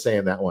habit of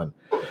saying that one.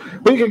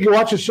 But you can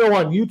watch the show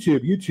on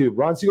YouTube,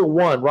 Ron Siegel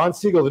 1, Ron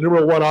Siegel, the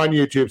numeral 1 on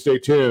YouTube. Stay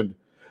tuned.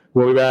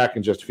 We'll be back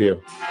in just a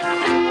few.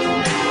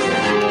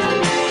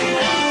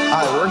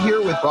 Hi, we're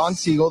here with Ron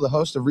Siegel, the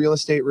host of Real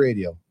Estate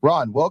Radio.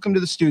 Ron, welcome to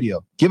the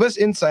studio. Give us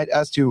insight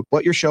as to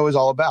what your show is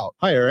all about.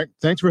 Hi, Eric.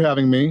 Thanks for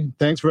having me.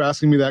 Thanks for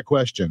asking me that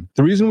question.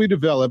 The reason we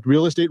developed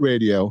Real Estate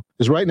Radio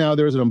is right now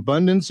there is an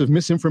abundance of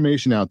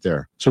misinformation out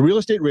there. So Real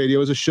Estate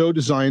Radio is a show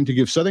designed to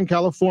give Southern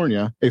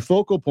California a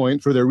focal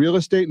point for their real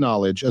estate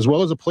knowledge, as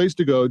well as a place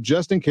to go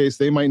just in case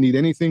they might need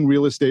anything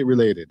real estate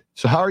related.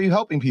 So how are you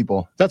helping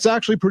people? That's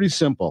actually pretty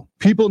simple.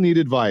 People need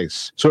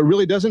advice. So it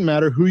really doesn't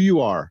matter who you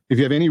are. If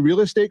you have any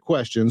real estate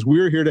questions,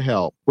 we're here to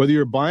help. Whether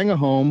you're buying a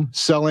home,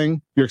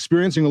 selling, you're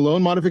experiencing a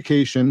loan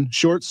modification,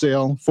 short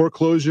sale,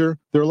 foreclosure,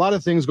 there are a lot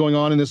of things going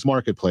on in this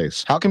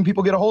marketplace. How can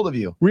people get a hold of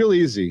you? Real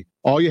easy.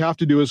 All you have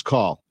to do is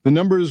call. The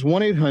number is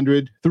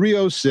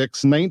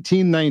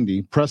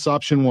 1-800-306-1990. Press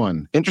option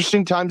 1.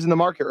 Interesting times in the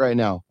market right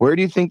now. Where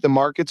do you think the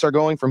markets are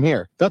going from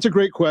here? That's a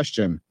great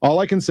question. All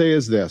I can say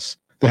is this.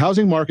 The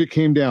housing market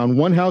came down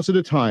one house at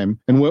a time,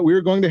 and what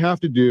we're going to have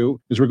to do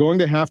is we're going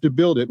to have to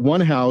build it one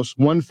house,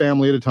 one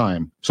family at a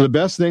time. So the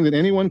best thing that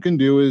anyone can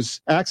do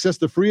is access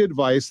the free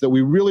advice that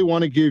we really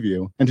want to give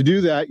you. And to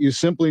do that, you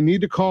simply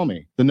need to call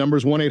me. The number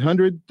is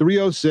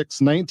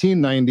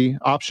 1-800-306-1990,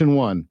 option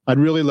 1. I'd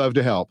really love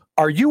to help.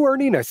 Are you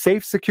earning a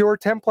safe, secure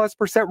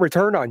 10+%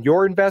 return on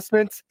your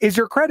investments? Is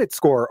your credit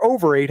score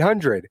over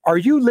 800? Are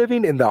you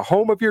living in the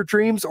home of your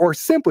dreams or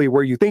simply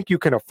where you think you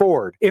can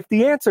afford? If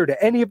the answer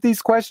to any of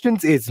these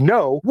questions is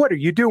no, what are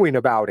you doing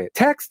about it?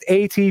 Text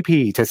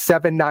ATP to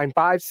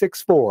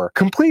 79564.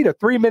 Complete a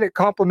 3-minute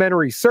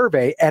complimentary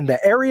survey and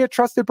the area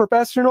trusted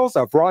professionals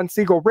of Ron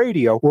Siegel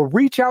Radio will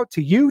reach out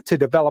to you to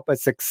develop a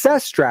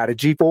success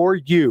strategy for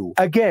you.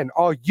 Again,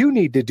 all you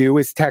need to do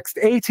is text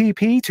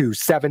ATP to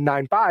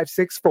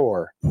 79564.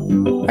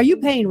 Are you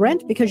paying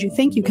rent because you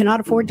think you cannot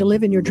afford to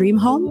live in your dream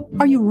home?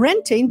 Are you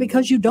renting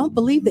because you don't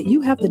believe that you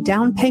have the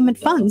down payment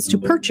funds to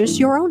purchase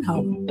your own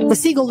home? The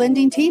Siegel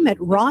Lending Team at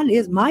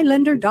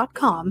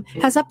RonIsMyLender.com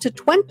has up to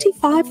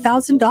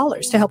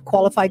 $25,000 to help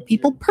qualified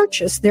people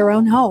purchase their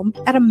own home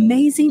at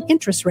amazing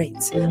interest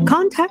rates.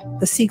 Contact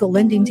the Siegel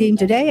Lending Team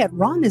today at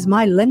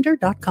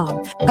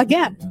RonIsMyLender.com.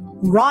 Again,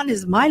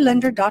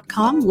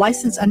 RonIsMyLender.com,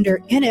 license under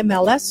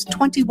NMLS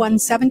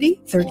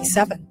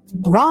 217037.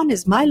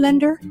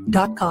 RonIsMyLender.com.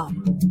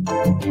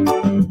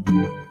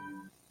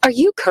 Are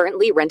you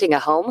currently renting a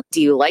home?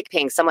 Do you like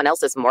paying someone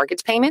else's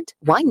mortgage payment?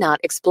 Why not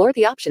explore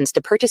the options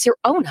to purchase your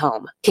own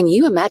home? Can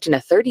you imagine a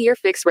 30-year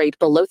fixed rate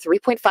below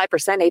 3.5%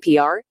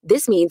 APR?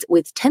 This means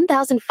with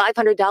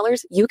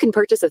 $10,500, you can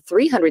purchase a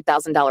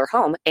 $300,000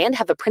 home and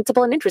have a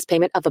principal and interest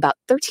payment of about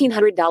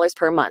 $1,300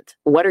 per month.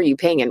 What are you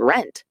paying in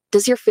rent?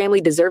 Does your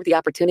family deserve the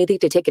opportunity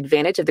to take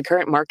advantage of the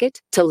current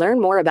market? To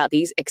learn more about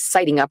these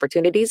exciting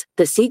opportunities,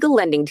 the Siegel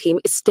Lending Team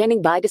is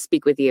standing by to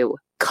speak with you.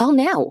 Call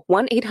now,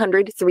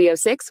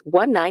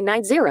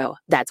 1-800-306-1990.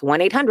 That's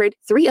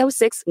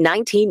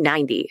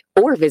 1-800-306-1990.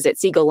 Or visit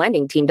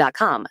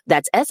SiegelLendingTeam.com.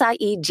 That's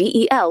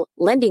SIEGEL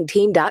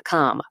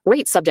LendingTeam.com.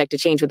 Rates subject to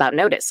change without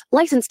notice.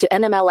 Licensed to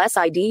NMLS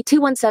ID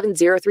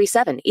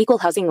 217037. Equal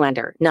housing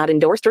lender. Not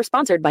endorsed or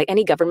sponsored by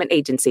any government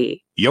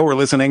agency. You're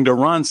listening to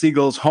Ron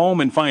Siegel's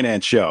Home and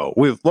Finance Show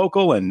with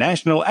local and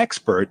national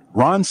expert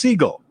Ron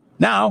Siegel.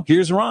 Now,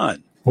 here's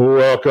Ron.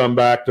 Welcome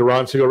back to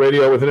Ron Siegel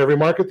Radio. Within every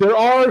market, there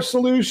are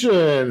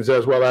solutions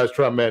as well as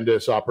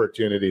tremendous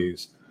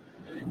opportunities.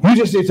 You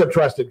just need some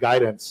trusted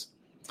guidance.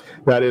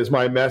 That is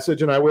my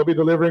message, and I will be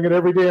delivering it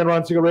every day on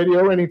Ron Siegel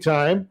Radio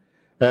anytime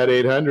at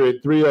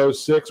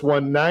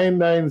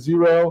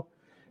 800-306-1990,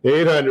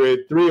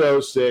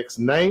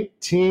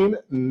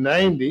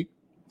 800-306-1990.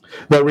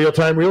 The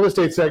real-time real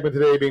estate segment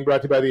today being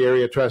brought to you by the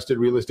area trusted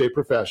real estate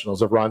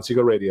professionals of Ron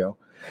Siegel Radio.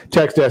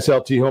 Text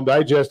SLT Home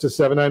Digest to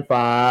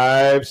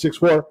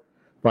 79564.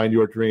 Find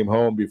your dream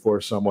home before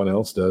someone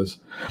else does.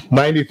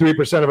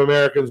 93% of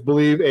Americans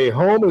believe a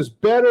home is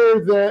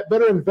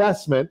better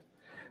investment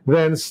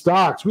than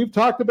stocks. We've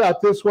talked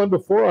about this one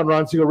before on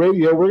Ron Siegel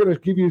Radio. We're going to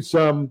give you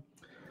some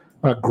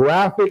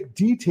graphic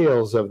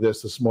details of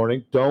this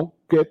morning. Don't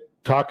get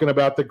talking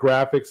about the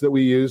graphics that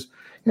we use.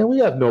 And we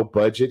have no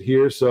budget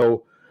here,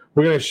 so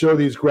we're going to show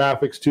these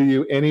graphics to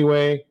you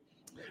anyway.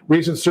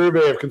 Recent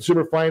survey of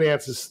consumer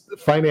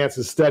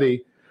finances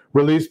study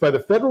released by the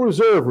Federal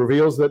Reserve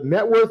reveals that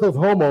net worth of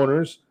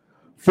homeowners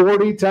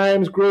 40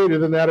 times greater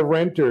than that of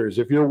renters.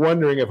 If you're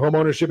wondering if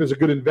homeownership is a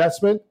good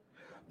investment,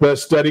 the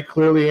study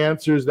clearly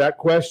answers that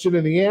question,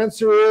 and the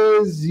answer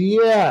is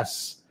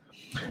yes.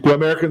 Do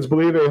Americans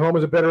believe a home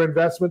is a better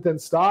investment than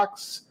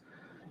stocks?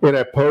 In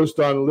a post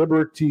on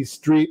Liberty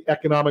Street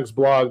Economics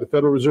blog, the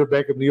Federal Reserve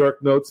Bank of New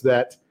York notes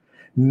that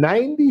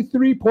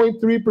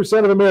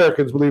 93.3% of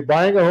Americans believe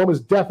buying a home is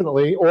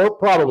definitely or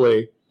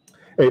probably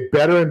a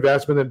better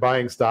investment than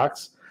buying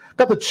stocks.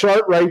 Got the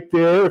chart right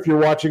there if you're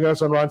watching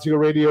us on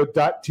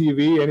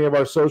RonSiegelRadio.tv, any of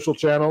our social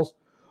channels,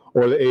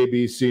 or the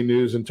ABC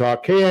News and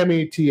Talk,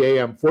 KMET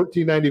AM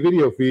 1490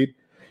 video feed.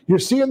 You're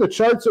seeing the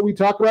charts that we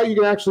talk about. You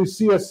can actually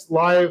see us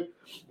live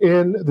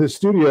in the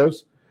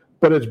studios,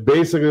 but it's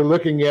basically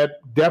looking at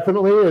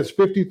definitely as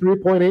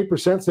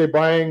 53.8% say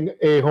buying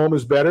a home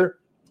is better.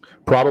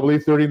 Probably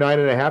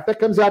 39.5. That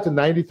comes out to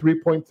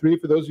 93.3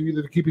 for those of you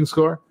that are keeping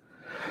score.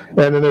 And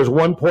then there's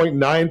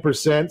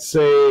 1.9%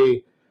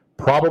 say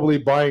probably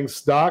buying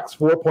stocks.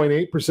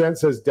 4.8%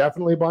 says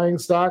definitely buying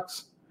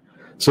stocks.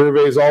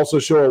 Surveys also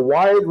show a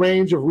wide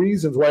range of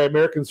reasons why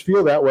Americans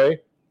feel that way.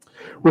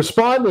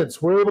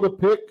 Respondents were able to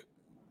pick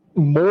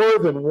more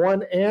than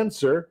one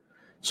answer.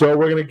 So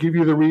we're going to give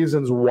you the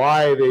reasons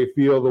why they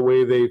feel the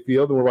way they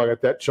feel. And we're going to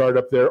get that chart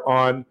up there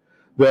on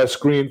the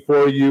screen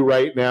for you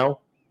right now.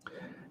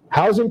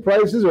 Housing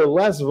prices are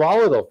less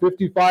volatile,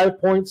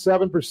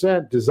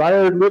 55.7%.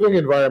 Desired living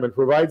environment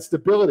provides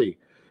stability,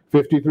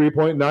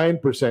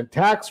 53.9%.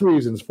 Tax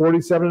reasons,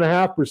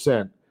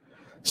 47.5%.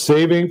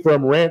 Saving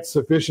from rent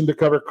sufficient to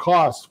cover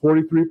costs,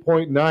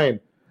 43.9%.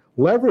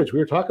 Leverage, we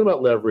were talking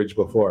about leverage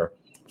before,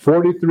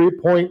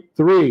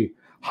 43.3%.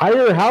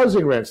 Higher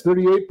housing rents,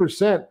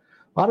 38%. A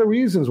lot of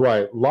reasons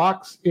why.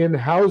 Locks in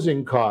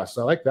housing costs.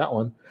 I like that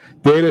one.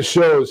 Data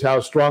shows how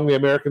strongly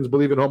Americans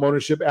believe in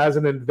homeownership as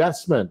an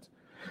investment.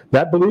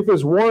 That belief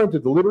is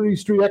warranted. The Liberty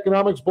Street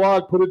Economics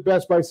blog put it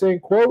best by saying,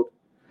 quote,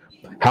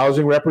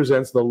 housing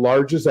represents the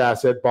largest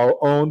asset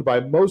owned by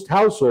most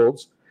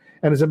households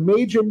and is a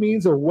major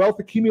means of wealth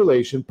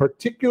accumulation,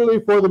 particularly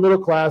for the middle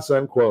class,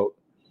 unquote.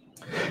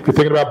 If you're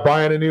thinking about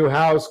buying a new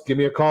house, give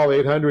me a call,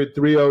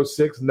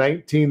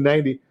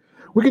 800-306-1990.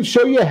 We can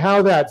show you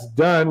how that's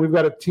done. We've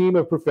got a team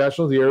of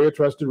professionals, the area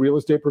trusted real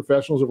estate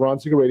professionals of Ron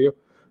Siegel Radio,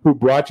 who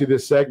brought you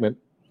this segment.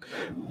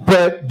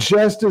 But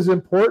just as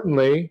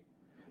importantly,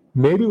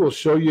 maybe we'll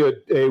show you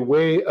a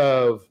way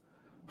of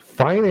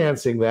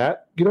financing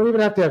that. You don't even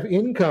have to have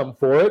income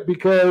for it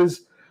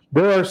because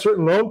there are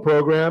certain loan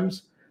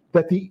programs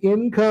that the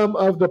income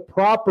of the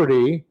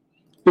property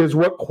is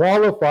what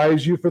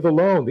qualifies you for the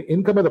loan. The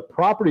income of the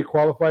property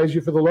qualifies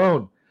you for the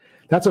loan.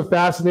 That's a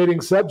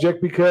fascinating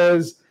subject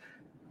because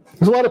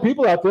there's a lot of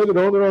people out there that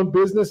own their own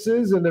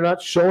businesses and they're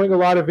not showing a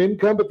lot of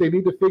income, but they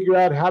need to figure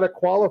out how to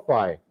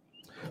qualify.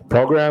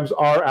 Programs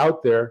are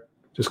out there.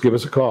 Just give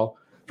us a call.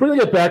 We're going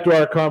to get back to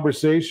our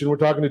conversation. We're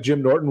talking to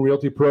Jim Norton,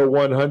 Realty Pro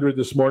 100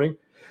 this morning,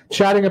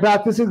 chatting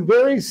about this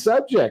very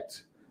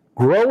subject,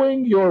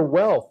 growing your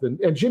wealth.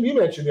 And Jim, you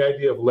mentioned the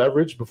idea of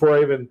leverage before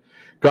I even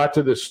got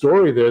to the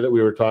story there that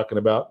we were talking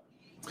about.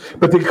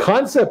 But the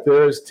concept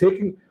there is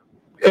taking,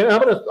 and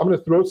I'm going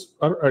to throw.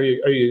 Are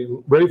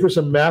you ready for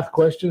some math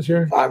questions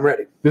here? I'm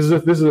ready. This is a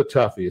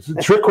toughie. It's a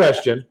trick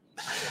question.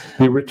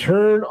 The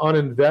return on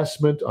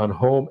investment on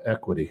home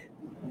equity,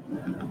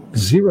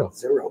 zero.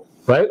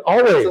 Right?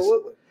 Always.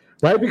 Absolutely.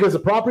 Right? Because the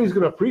property is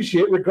going to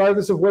appreciate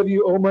regardless of whether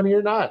you owe money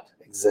or not.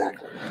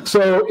 Exactly.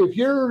 So if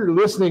you're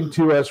listening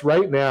to us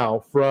right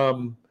now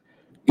from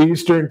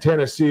Eastern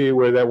Tennessee,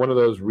 where that one of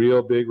those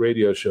real big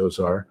radio shows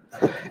are,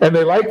 and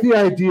they like the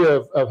idea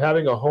of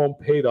having a home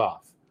paid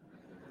off.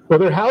 Well,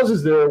 their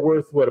houses there are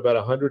worth what,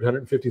 about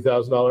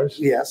 $150,000?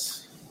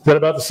 Yes. Is that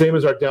about the same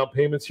as our down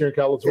payments here in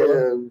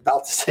California?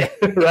 About the same,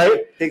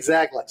 right?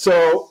 Exactly.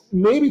 So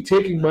maybe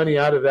taking money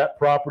out of that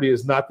property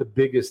is not the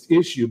biggest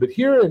issue, but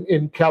here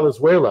in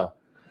Calizuela,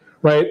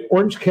 right,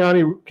 Orange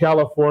County,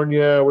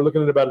 California, we're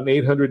looking at about an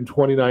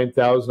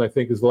 $829,000, I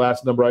think, is the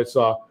last number I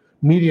saw,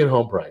 median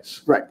home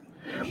price. Right.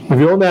 If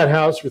you own that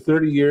house for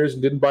 30 years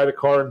and didn't buy the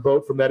car and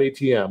boat from that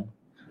ATM,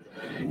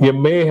 you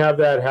may have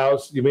that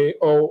house, you may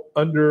owe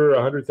under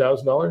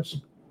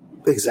 $100,000.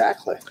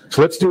 Exactly.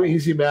 So let's do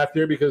easy math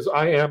here because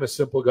I am a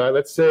simple guy.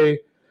 Let's say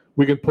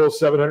we can pull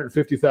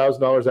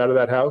 $750,000 out of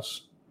that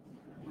house.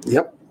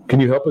 Yep. Can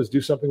you help us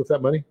do something with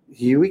that money?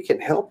 We can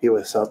help you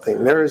with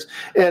something.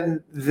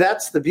 And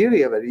that's the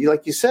beauty of it.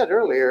 Like you said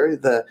earlier,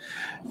 the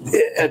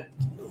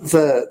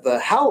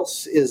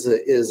house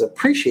is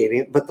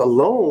appreciating, but the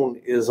loan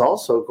is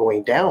also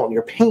going down.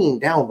 You're paying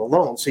down the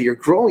loan, so you're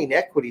growing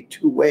equity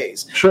two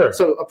ways. Sure.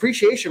 So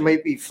appreciation may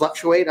be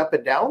fluctuate up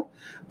and down,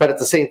 but at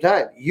the same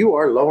time, you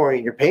are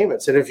lowering your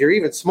payments. And if you're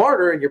even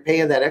smarter and you're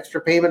paying that extra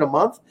payment a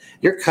month,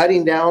 you're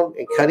cutting down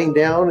and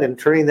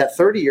turning that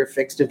 30-year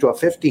fixed into a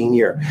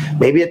 15-year,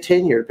 maybe a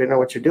 10-year, depending on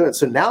what you're doing.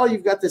 So now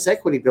you've got this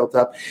equity built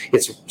up.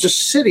 It's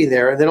just sitting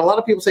there. And then a lot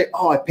of people say,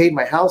 oh, I paid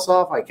my house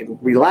off. I can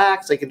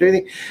relax. I can do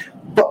anything.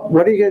 But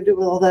what are you going to do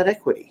with all that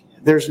equity?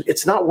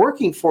 It's not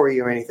working for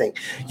you or anything.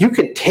 You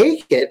can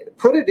take it,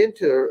 put it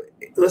into,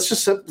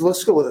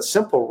 let's go with a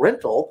simple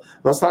rental.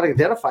 Let's not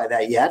identify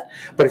that yet.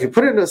 But if you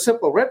put it into a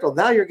simple rental,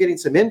 now you're getting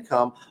some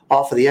income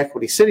off of the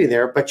equity sitting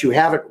there, but you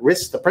haven't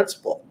risked the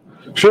principal.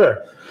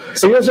 Sure.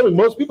 So you know something,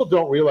 most people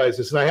don't realize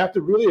this, and I have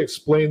to really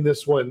explain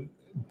this one,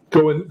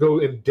 go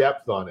in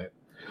depth on it.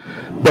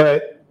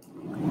 But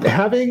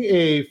having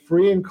a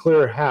free and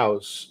clear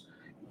house,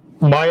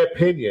 my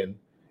opinion,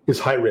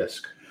 is high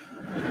risk.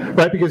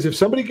 Right? Because if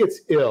somebody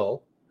gets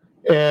ill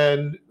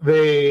and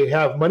they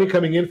have money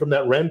coming in from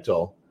that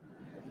rental,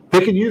 they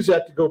can use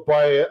that to go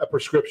buy a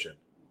prescription.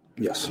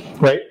 Yes.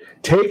 Right?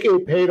 Take a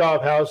paid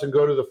off house and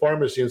go to the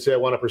pharmacy and say, I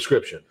want a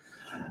prescription.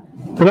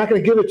 They're not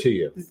going to give it to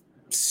you.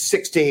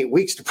 6 to 8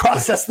 weeks to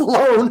process the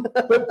loan.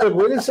 but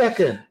wait a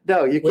second.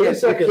 No, you can't. Wait a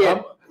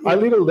second. I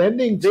lead a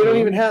lending team.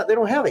 They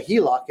don't have a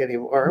HELOC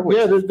anymore. Which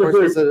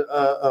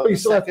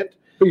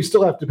but you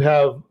still have to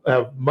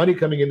have money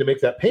coming in to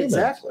make that payment.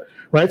 Exactly.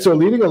 Right? So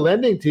leading a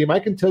lending team, I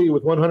can tell you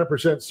with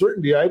 100%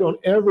 certainty, I don't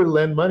ever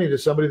lend money to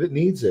somebody that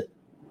needs it.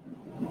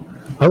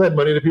 I lend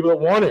money to people that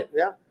want it.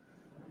 Yeah.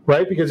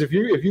 Right? Because if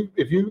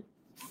you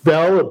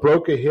fell or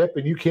broke a hip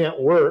and you can't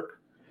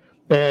work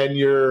and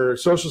your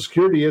Social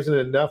Security isn't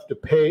enough to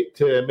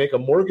make a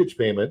mortgage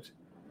payment,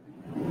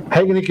 how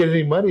are you going to get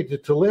any money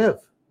to live?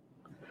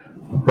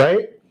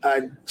 Right?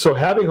 So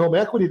having home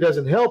equity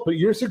doesn't help, but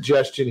your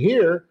suggestion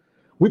here,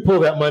 we pull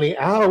that money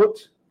out.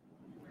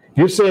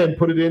 You're saying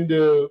put it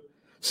into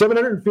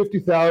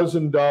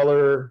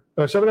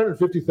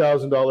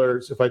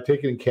 $750,000 if I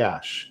take it in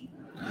cash.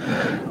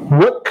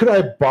 What could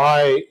I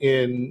buy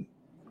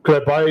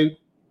could I buy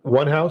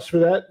one house for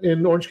that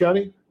in Orange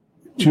County?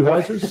 2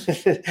 houses?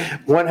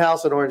 One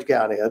house in Orange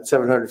County at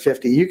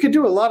 $750. You can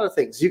do a lot of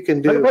things. You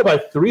can do. I can buy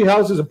 3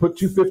 houses and put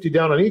 $250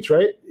 down on each,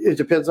 right? It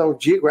depends on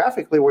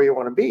geographically where you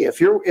want to be. If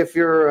you're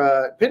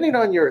depending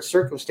on your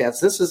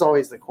circumstance, this is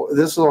always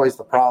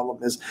the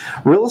problem. Is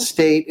real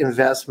estate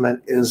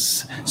investment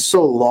is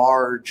so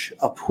large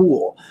a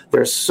pool.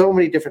 There's so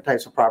many different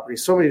types of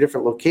properties, so many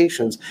different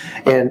locations,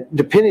 and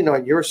depending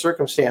on your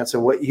circumstance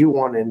and what you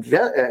want to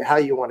invest, how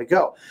you want to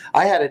go.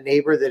 I had a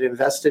neighbor that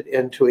invested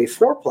into a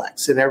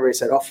fourplex, and everybody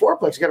said, "Oh,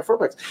 fourplex, you got a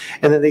fourplex,"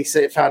 and then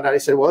found out. He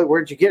said, "Well,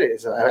 where'd you get it?" He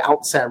said, "Out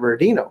in San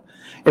Bernardino,"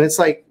 and it's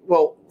like,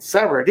 well,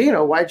 San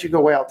Bernardino, why'd you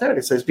go way out there? And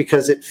he says,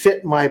 because it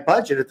fit my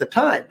budget at the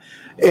time.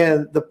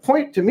 And the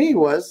point to me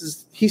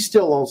is he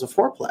still owns a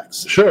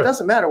fourplex. Sure. It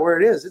doesn't matter where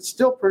it is. It's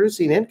still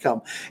producing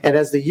income. And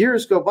as the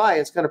years go by,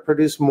 it's going to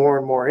produce more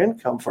and more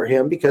income for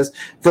him because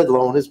the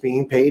loan is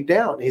being paid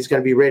down. He's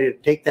going to be ready to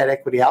take that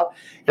equity out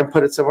and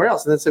put it somewhere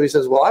else. And then somebody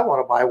says, well, I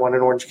want to buy one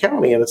in Orange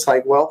County. And it's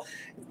like, well,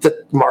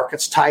 the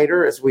market's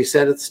tighter, as we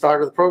said at the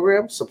start of the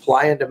program,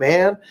 supply and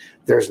demand.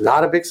 There's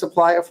not a big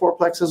supply of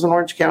fourplexes in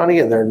Orange County,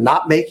 and they're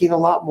not making a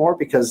lot more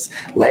because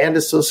land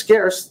is so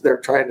scarce. They're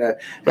trying to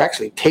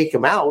actually take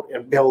them out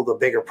and build a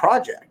bigger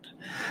project.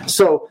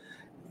 So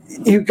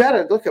you've got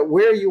to look at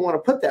where you want to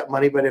put that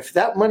money. But if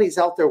that money's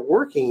out there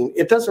working,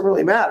 it doesn't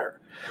really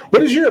matter.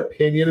 What is your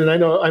opinion? And I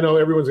know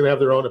everyone's going to have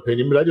their own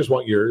opinion, but I just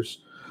want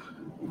yours.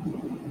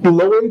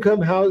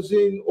 Low-income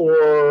housing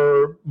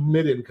or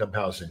mid-income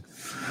housing?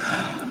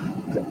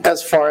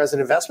 As far as an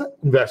investment?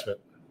 Investment.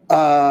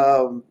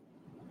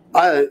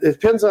 It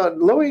depends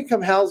on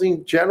low-income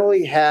housing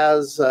generally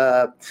has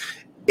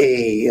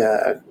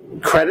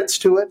credits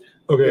to it.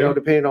 Okay.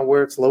 Depending on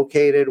where it's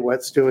located, what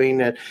it's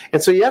doing, and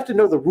so you have to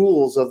know the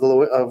rules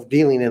of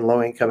dealing in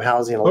low income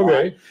housing a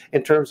lot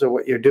in terms of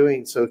what you're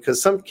doing. So,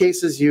 because some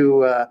cases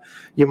you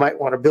might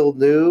want to build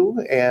new,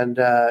 and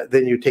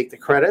then you take the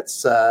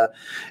credits, but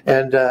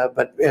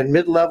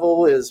mid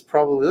level is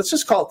probably, let's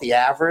just call it the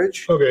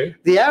average. Okay.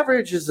 The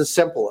average is the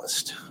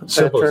simplest.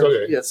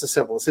 Okay. Yeah, it's the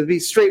simplest. It'd be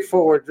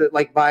straightforward,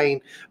 like buying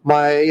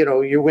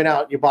you went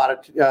out, you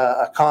bought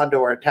a condo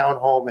or a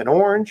townhome in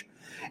Orange,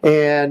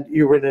 and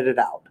you rented it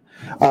out.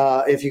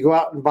 If you go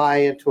out and buy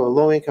into a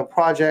low-income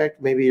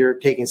project, maybe you're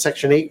taking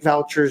Section 8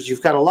 vouchers,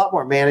 you've got a lot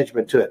more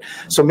management to it.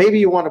 So maybe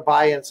you want to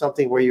buy in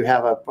something where you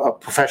have a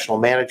professional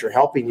manager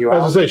helping you out.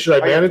 I was going to say,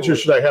 should I manage or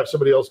should I have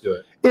somebody else do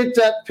it? It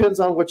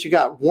depends on what you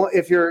got.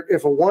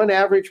 If a one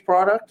average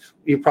product,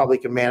 you probably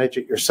can manage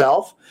it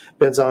yourself.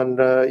 Depends on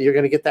you're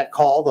going to get that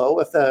call, though.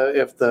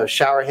 If the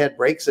shower head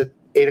breaks at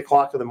 8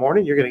 o'clock in the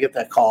morning, you're going to get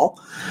that call.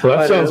 Well,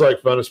 that sounds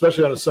like fun,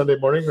 especially on a Sunday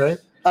morning, right?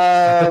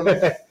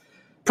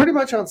 Pretty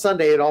much on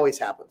Sunday, it always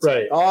happens.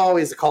 Right.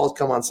 Always the calls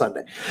come on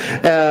Sunday.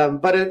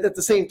 But at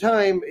the same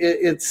time,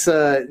 it's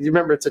you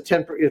remember it's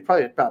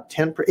probably about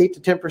 8 to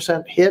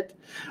 10% hit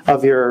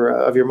of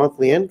your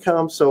monthly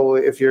income. So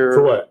if you're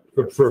for what?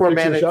 For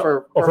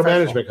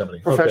management company,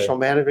 professional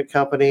management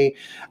company,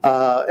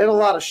 and a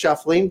lot of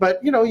shuffling.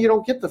 But you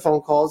don't get the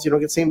phone calls, you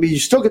don't get seen, but you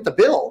still get the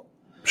bill.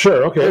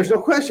 Sure. Okay. There's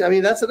no question. I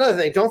mean, that's another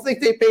thing. Don't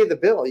think they pay the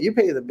bill. You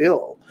pay the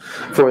bill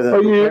for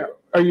the.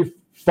 Are you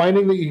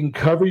finding that you can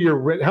cover your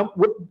rent?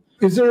 What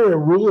is there a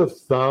rule of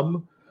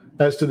thumb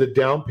as to the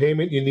down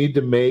payment you need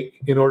to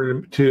make in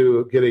order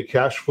to get a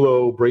cash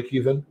flow break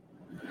even?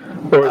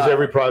 Or is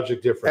every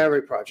project different?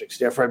 Every project's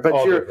different, but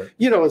different.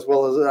 As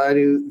well as I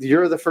do.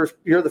 You're the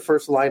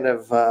first line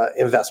of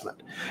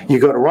investment. You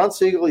go to Ron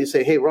Siegel. You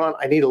say, "Hey, Ron,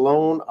 I need a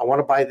loan. I want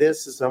to buy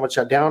this. This is how much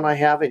down I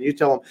have." And you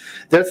tell them,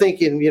 they're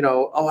thinking,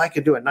 I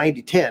could do a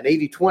 90-10,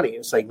 80-20.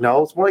 It's like,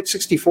 no, it's more like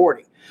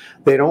 60-40.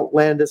 They don't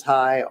lend as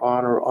high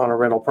on a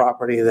rental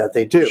property that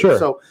they do. Sure.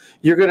 So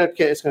it's going to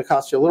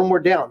cost you a little more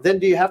down. Then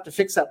do you have to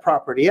fix that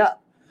property up?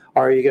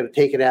 Or are you going to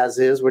take it as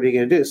is? What are you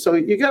going to do? So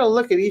you got to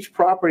look at each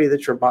property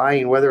that you're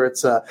buying, whether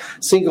it's a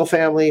single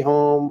family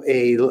home,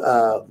 a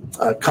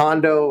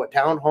condo, a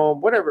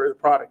townhome, whatever the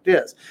product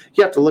is.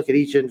 You have to look at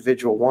each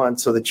individual one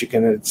so that you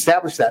can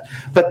establish that.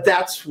 But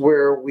that's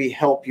where we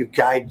help you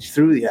guide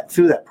through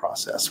that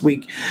process.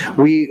 We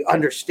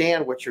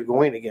understand what you're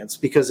going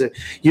against, because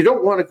you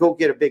don't want to go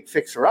get a big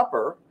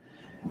fixer-upper,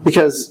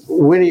 because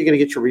when are you going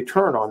to get your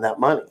return on that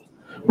money?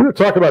 We're going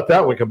to talk about that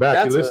when we come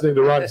back. You're listening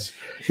to Ron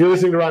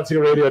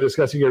Siegel Radio,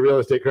 discussing your real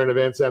estate, current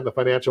events, and the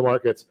financial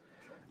markets.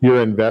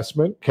 Your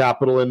investment,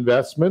 capital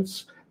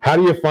investments. How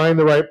do you find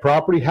the right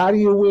property? How do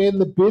you win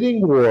the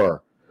bidding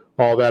war?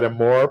 All that and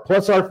more.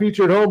 Plus our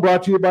featured home,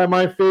 brought to you by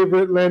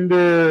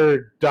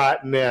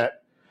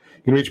myfavoritelender.net.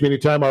 You can reach me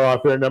anytime. Our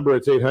off-air number,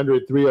 it's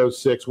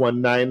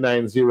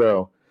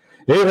 800-306-1990.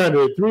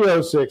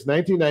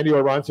 800-306-1990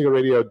 or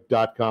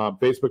RonSiegelRadio.com.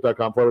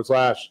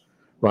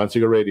 Facebook.com/Ron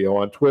Siegel Radio.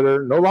 On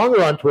Twitter, no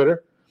longer on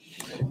Twitter,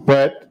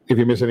 but if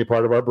you miss any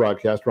part of our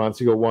broadcast, Ron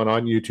Siegel 1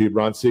 on YouTube.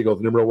 Ron Siegel,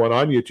 the number 1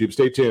 on YouTube.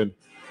 Stay tuned.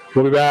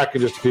 We'll be back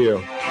in just a few.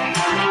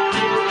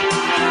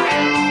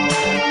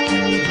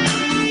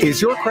 Is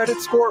your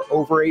credit score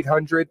over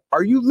 800?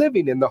 Are you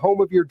living in the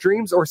home of your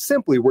dreams, or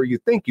simply where you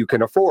think you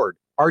can afford?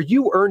 Are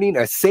you earning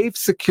a safe,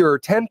 secure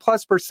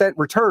 10+%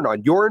 return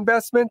on your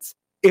investments?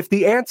 If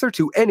the answer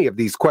to any of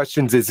these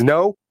questions is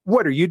no,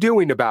 what are you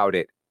doing about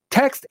it?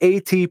 Text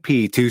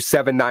ATP to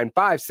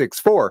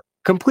 79564.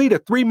 Complete a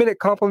 3-minute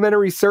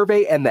complimentary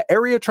survey, and the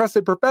area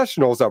trusted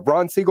professionals of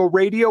Ron Siegel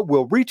Radio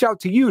will reach out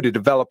to you to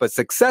develop a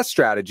success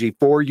strategy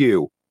for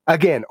you.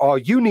 Again, all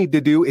you need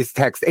to do is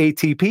text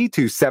ATP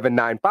to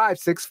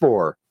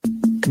 79564.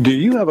 Do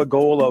you have a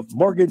goal of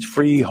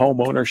mortgage-free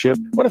home ownership?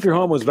 What if your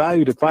home was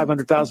valued at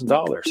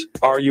 $500,000?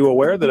 Are you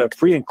aware that a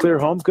free and clear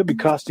home could be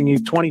costing you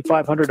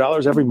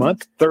 $2,500 every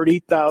month,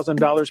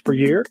 $30,000 per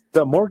year?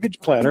 The mortgage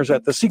planners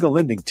at the Siegel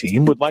Lending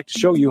Team would like to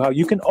show you how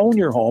you can own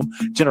your home,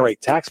 generate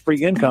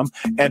tax-free income,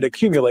 and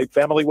accumulate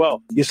family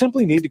wealth. You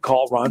simply need to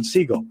call Ron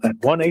Siegel at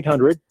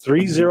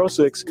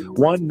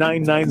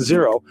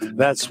 1-800-306-1990.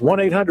 That's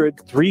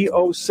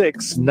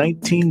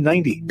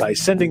 1-800-306-1990. By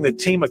sending the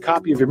team a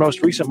copy of your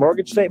most recent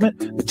mortgage statement,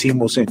 the team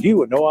will send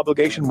you a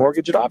no-obligation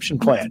mortgage adoption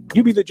plan.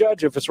 You be the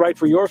judge if it's right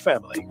for your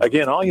family.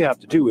 Again, all you have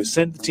to do is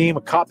send the team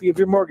a copy of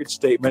your mortgage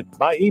statement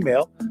by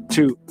email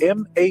to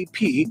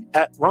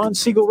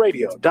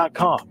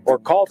map@ronsiegelradio.com or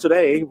call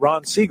today,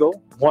 Ron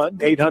Siegel,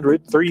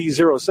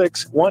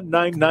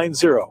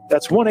 1-800-306-1990.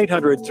 That's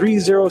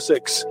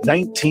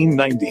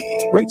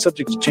 1-800-306-1990. Rate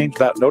subject to change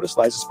without notice.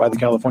 Licensed by the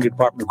California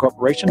Department of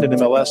Corporation and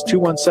MLS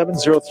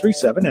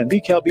 217037 and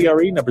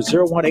BCalBRE number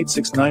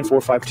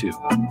 018694452.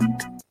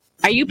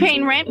 Are you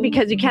paying rent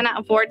because you cannot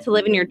afford to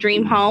live in your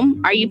dream home?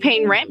 Are you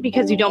paying rent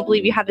because you don't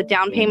believe you have the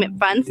down payment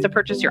funds to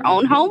purchase your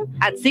own home?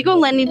 At Siegel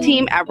Lending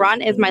Team at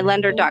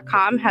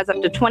RonIsMyLender.com has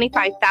up to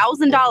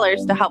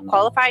 $25,000 to help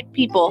qualified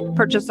people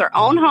purchase their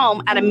own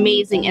home at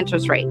amazing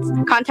interest rates.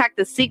 Contact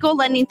the Siegel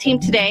Lending Team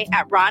today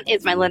at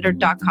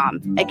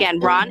RonIsMyLender.com.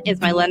 Again,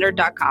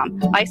 RonIsMyLender.com.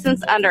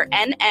 Licensed under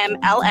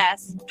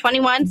NMLS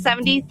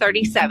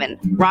 217037.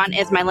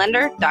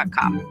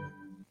 RonIsMyLender.com.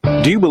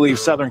 Do you believe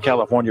Southern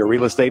California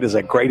real estate is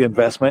a great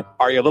investment?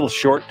 Are you a little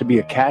short to be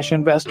a cash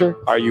investor?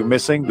 Are you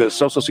missing the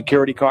Social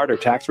Security card or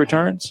tax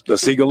returns? The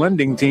Siegel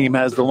Lending Team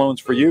has the loans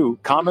for you.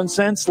 Common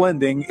Sense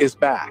Lending is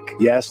back.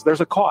 Yes,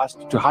 there's a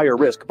cost to higher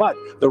risk, but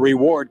the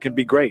reward can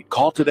be great.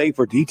 Call today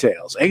for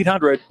details.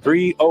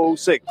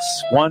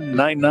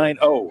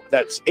 800-306-1990.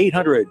 That's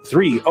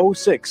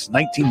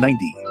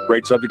 800-306-1990.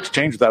 Rate subject to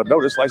change without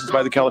notice. Licensed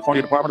by the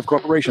California Department of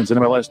Corporations,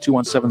 NMLS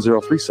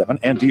 217037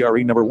 and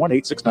DRE number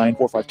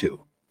 1869452.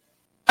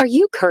 Are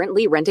you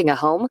currently renting a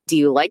home? Do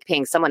you like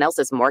paying someone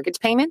else's mortgage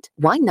payment?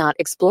 Why not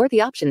explore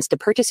the options to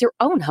purchase your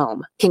own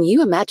home? Can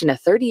you imagine a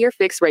 30-year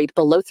fixed rate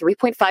below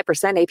 3.5%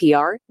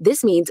 APR?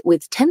 This means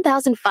with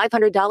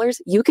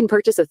 $10,500, you can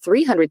purchase a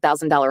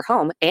 $300,000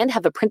 home and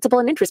have a principal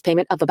and interest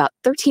payment of about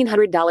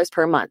 $1,300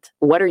 per month.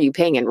 What are you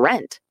paying in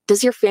rent?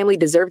 Does your family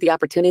deserve the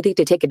opportunity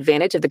to take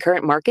advantage of the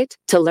current market?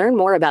 To learn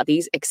more about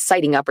these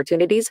exciting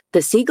opportunities,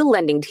 the Siegel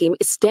Lending Team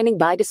is standing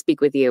by to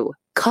speak with you.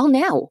 Call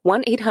now,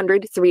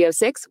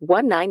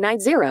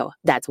 1-800-306-1990.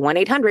 That's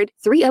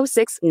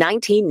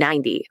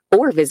 1-800-306-1990.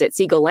 Or visit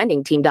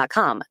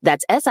SiegelLendingTeam.com.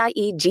 That's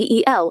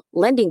SIEGEL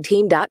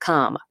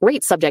LendingTeam.com.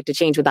 Rates subject to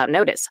change without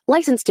notice.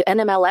 Licensed to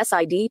NMLS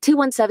ID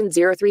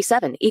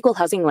 217037. Equal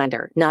housing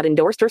lender. Not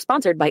endorsed or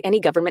sponsored by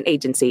any government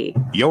agency.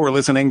 You're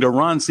listening to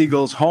Ron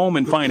Siegel's Home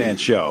and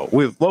Finance Show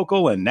with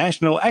local and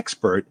national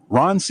expert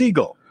Ron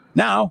Siegel.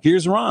 Now,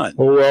 here's Ron.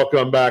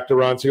 Welcome back to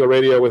Ron Siegel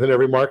Radio. Within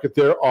every market,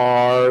 there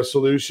are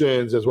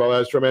solutions as well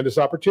as tremendous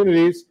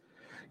opportunities.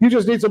 You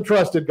just need some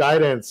trusted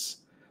guidance.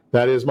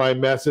 That is my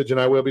message, and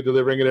I will be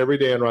delivering it every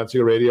day on Ron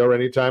Siegel Radio or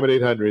anytime at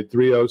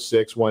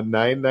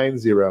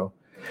 800-306-1990.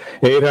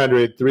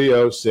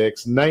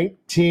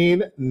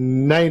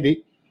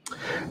 800-306-1990.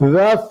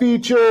 The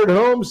featured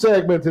home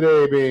segment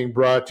today being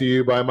brought to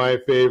you by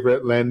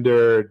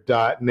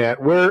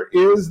myfavoritelender.net. Where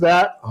is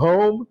that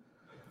home?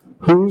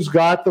 Who's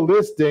got the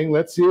listing?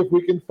 Let's see if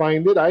we can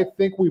find it. I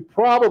think we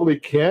probably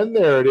can.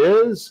 There it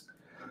is.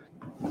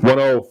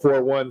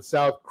 1041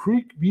 South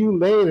Creekview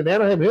Lane in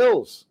Anaheim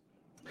Hills.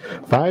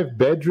 5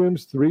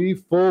 bedrooms, 3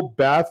 full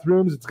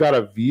bathrooms. It's got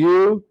a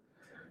view.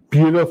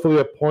 Beautifully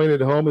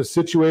appointed home is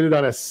situated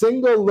on a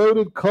single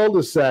loaded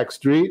cul-de-sac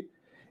street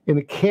in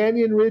the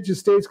Canyon Ridge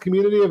Estates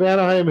community of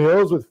Anaheim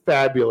Hills with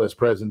fabulous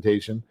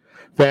presentation.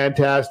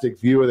 Fantastic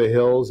view of the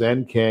hills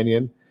and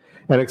canyon.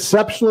 And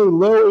exceptionally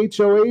low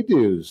HOA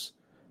dues.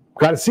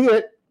 Got to see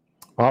it.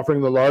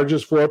 Offering the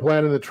largest floor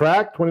plan in the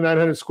tract,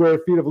 2,900 square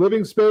feet of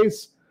living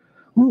space.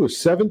 Ooh,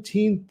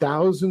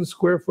 17,000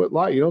 square foot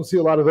lot. You don't see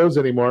a lot of those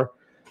anymore.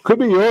 Could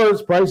be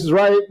yours. Price is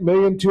right.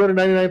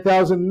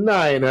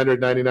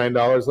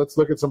 $1,299,999. Let's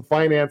look at some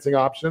financing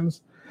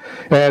options.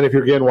 And if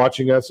you're again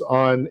watching us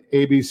on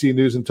ABC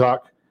News and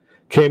Talk,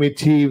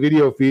 KMET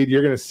video feed,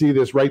 you're going to see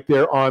this right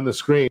there on the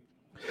screen.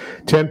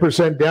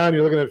 10% down,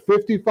 you're looking at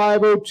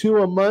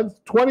 $5,502 a month.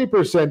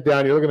 20%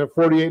 down, you're looking at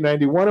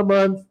 $4,891 a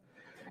month.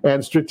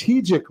 And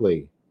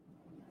strategically,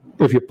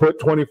 if you put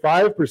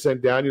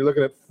 25% down, you're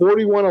looking at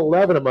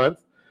 $4,111 a month.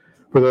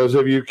 For those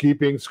of you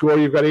keeping score,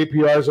 you've got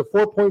APRs of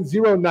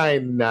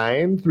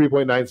 4.099,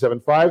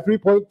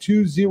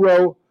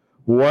 3.975,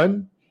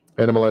 3.201,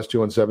 NMLS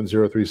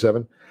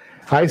 217037.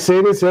 I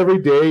say this every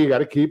day. You got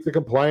to keep the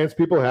compliance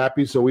people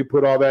happy, so we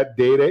put all that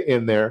data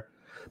in there.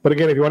 But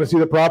again, if you want to see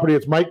the property,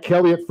 it's Mike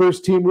Kelly at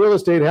First Team Real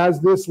Estate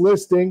has this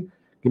listing.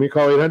 Give me a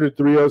call,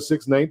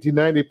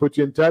 800-306-1990. Put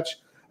you in touch.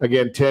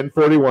 Again,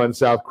 1041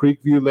 South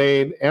Creekview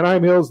Lane,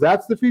 Anaheim Hills.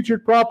 That's the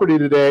featured property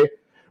today,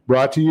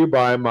 brought to you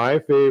by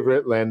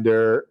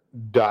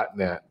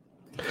myfavoritelender.net.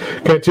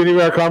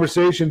 Continuing our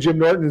conversation, Jim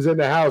Norton is in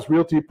the house,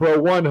 Realty Pro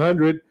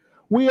 100.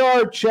 We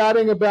are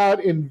chatting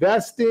about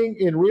investing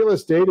in real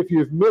estate. If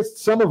you've missed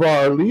some of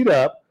our lead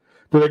up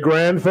to the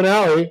grand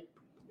finale,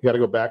 you got to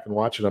go back and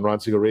watch it on Ron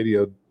Siegel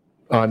Radio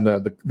on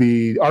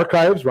the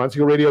archives,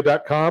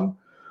 ronsiegelradio.com,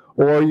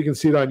 or you can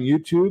see it on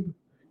YouTube,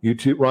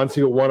 Ron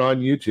Siegel 1 on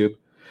YouTube.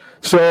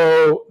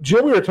 So,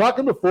 Jim, we were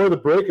talking before the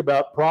break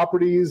about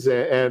properties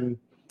and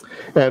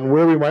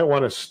where we might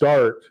want to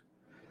start.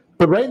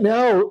 But right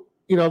now,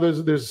 you know,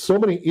 there's so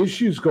many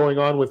issues going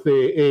on with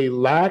a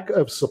lack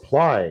of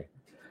supply.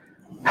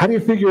 How do you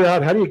figure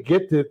out, how do you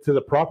get to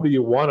the property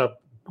you want, and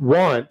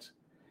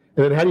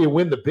then how do you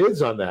win the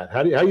bids on that? How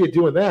are you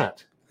doing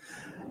that?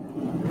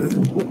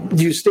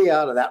 You stay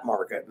out of that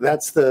market.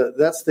 That's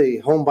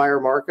the home buyer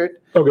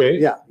market. Okay.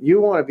 Yeah, you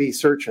want to be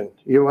searching.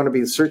 You want to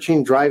be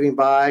searching, driving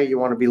by. You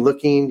want to be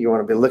looking. You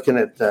want to be looking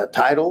at the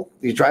title.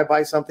 You drive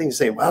by something, you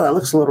say, "Wow, that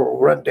looks a little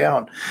run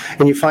down,"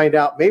 and you find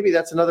out maybe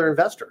that's another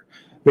investor.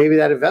 Maybe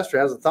that investor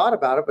hasn't thought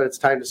about it, but it's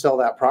time to sell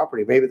that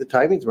property. Maybe the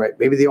timing's right.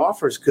 Maybe the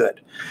offer's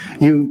good.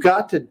 You've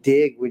got to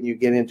dig when you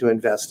get into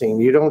investing.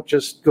 You don't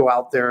just go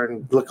out there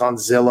and look on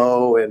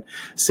Zillow and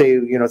say,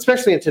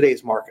 especially in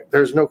today's market,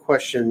 there's no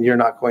question you're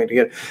not going to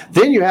get it.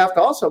 Then you have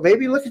to also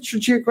maybe look at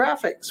your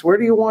geographics. Where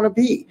do you want to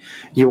be?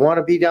 You want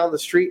to be down the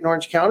street in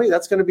Orange County?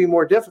 That's going to be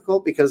more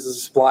difficult because the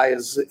supply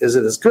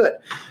isn't as good.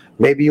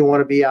 Maybe you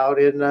want to be out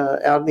in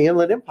the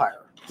Inland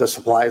Empire. The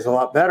supply is a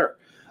lot better.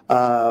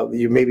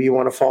 Maybe you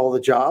want to follow the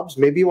jobs.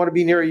 Maybe you want to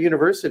be near a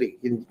university.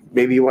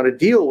 Maybe you want to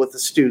deal with the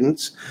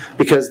students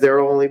because they're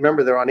on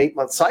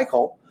 8-month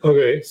cycle.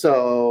 Okay.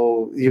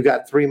 So you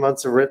got 3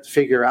 months of rent to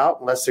figure out,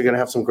 unless they're going to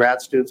have some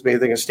grad students. Maybe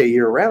they're going to stay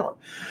year round.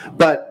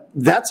 But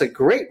that's a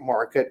great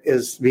market,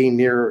 is being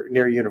near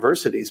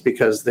universities,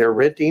 because you're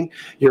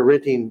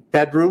renting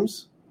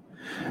bedrooms.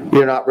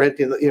 You're not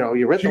renting,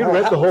 you rent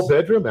the whole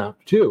bedroom out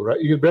too, right?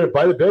 You can rent it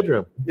by the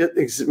bedroom.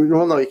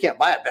 Well, no, you can't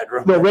buy a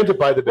bedroom. No, rent it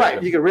by the bedroom.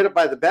 Right, you can rent it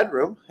by the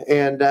bedroom,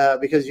 and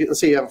because let's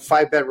say you have a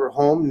 5-bedroom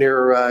home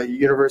near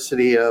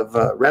University of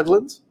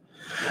Redlands,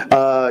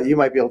 you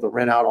might be able to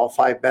rent out all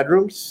 5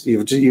 bedrooms.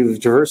 You've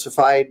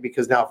diversified,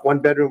 because now if one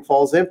bedroom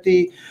falls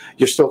empty,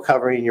 you're still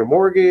covering your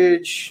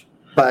mortgage.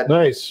 But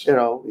nice,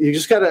 you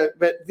just gotta.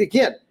 But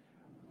again,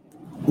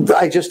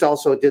 I just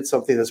also did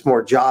something that's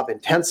more job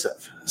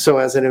intensive. So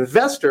as an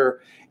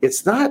investor,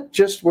 it's not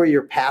just where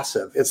you're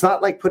passive. It's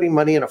not like putting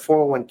money in a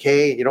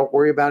 401k. You don't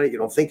worry about it. You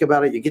don't think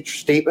about it. You get your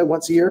statement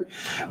once a year.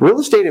 Real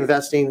estate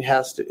investing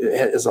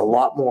is a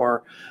lot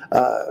more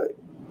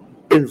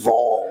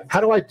involved.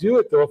 How do I do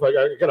it though? If I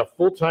got a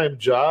full-time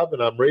job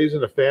and I'm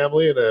raising a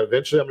family, and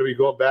eventually I'm going to be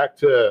going back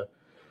to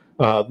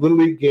Little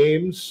League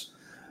games.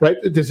 Right?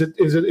 Is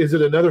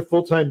it another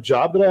full-time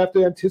job that I have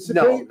to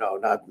anticipate? No,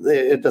 not.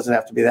 It doesn't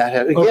have to be that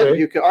heavy. Again, Okay.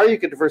 you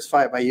could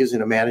diversify it by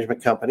using a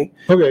management company,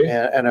 Okay.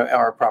 and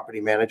a property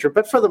manager.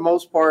 But for the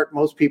most part,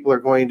 most people are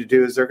going to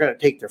do is they're going to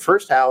take their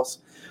first house,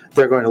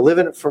 they're going to live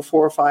in it for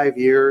 4 or 5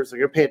 years, they're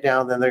going to pay it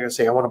down, then they're going to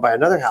say, I want to buy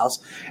another house,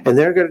 and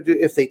they're going to do.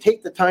 If they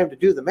take the time to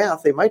do the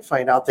math, they might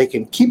find out they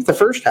can keep the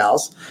first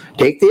house,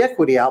 take the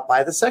equity out,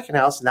 buy the second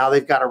house. Now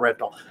they've got a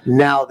rental.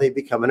 Now they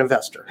become an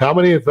investor. How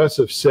many of us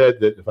have said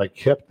that if I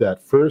kept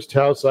that first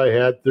house I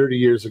had 30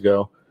 years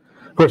ago,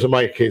 of course, in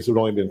my case, it would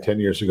only been 10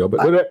 years ago,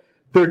 but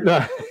they're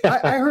not.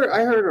 I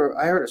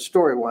heard a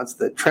story once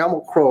that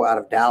Trammell Crow out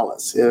of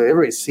Dallas.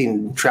 Everybody's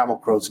seen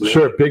Trammell Crow's name.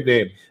 Sure, big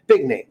name.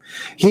 Big name.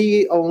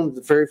 He owned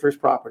the very first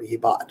property he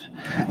bought.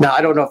 Now,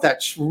 I don't know if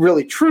that's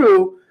really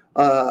true.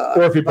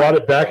 Or if he bought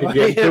it back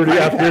again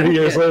 30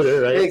 years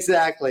later, right?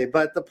 Exactly.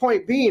 But the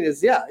point being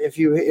is, if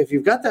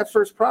you've got that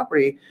first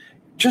property,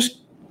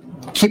 just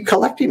keep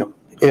collecting them.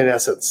 In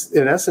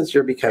essence,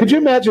 you're becoming. Could you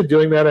imagine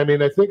doing that? I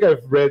mean, I think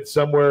I've read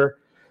somewhere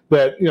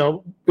that,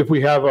 if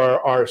we have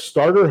our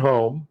starter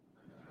home,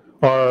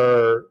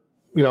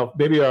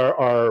 maybe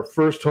our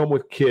first home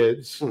with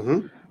kids,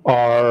 Mm-hmm.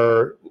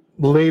 our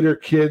later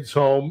kids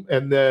home,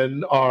 and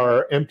then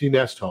our empty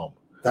nest home.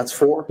 That's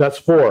 4. That's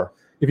 4.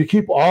 If you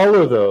keep all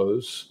of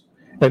those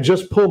and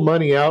just pull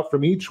money out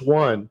from each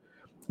one.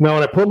 Now,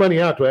 when I pull money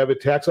out, do I have a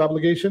tax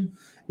obligation?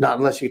 Not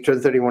unless you turn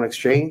 31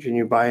 exchange and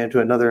you buy into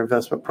another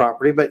investment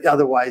property, but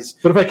otherwise.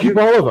 But if I keep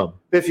all of them?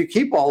 If you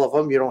keep all of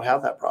them, you don't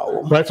have that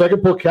problem. Right, so I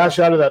can pull cash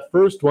out of that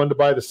first one to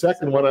buy the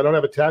second one. I don't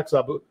have a tax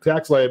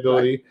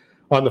liability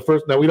on the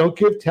first. Now, we don't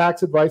give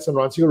tax advice on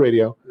Ron Siegel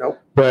Radio. Nope.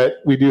 But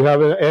we do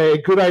have a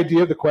good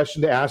idea of the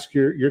question to ask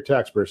your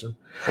tax person.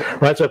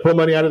 Right, so I pull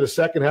money out of the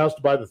second house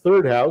to buy the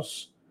third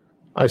house.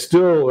 I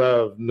still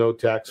have no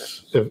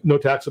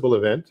taxable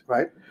event.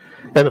 Right.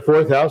 And the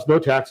fourth house, no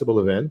taxable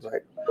event.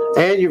 Right.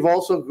 And you've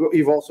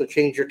also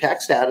changed your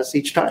tax status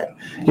each time.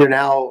 You're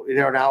now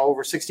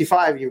over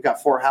 65. You've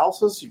got 4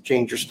 houses. You've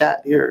changed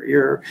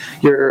your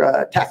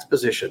tax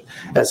position.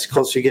 As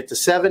close you get to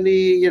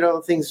 70,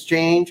 things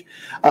change.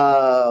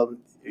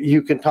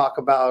 You can talk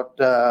about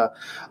not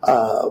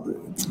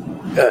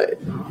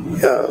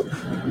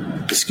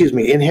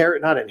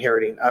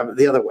inheriting,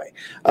 the other way.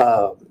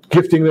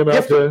 Gifting them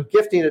out to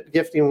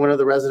gifting one of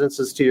the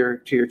residences to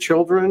your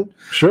children.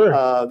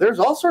 Sure. There's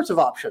all sorts of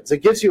options. It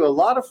gives you a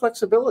lot of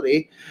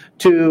flexibility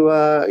to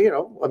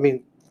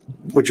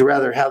would you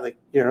rather have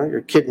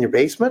your kid in your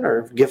basement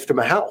or gift them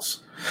a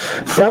house?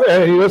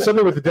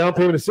 Something with the down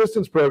payment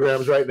assistance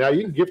programs right now,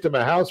 you can gift them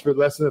a house for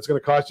less than it's going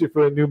to cost you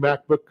for a new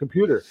MacBook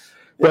computer.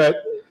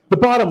 But the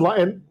bottom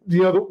line, we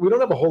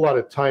don't have a whole lot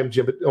of time,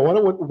 Jim, but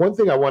one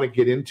thing I want to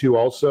get into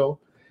also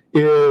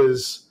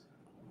is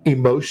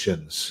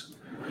emotions.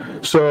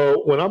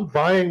 So when I'm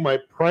buying my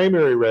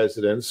primary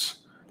residence,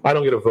 I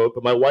don't get a vote,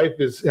 but my wife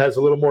has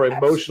a little more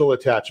emotional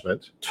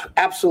attachment.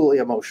 Absolutely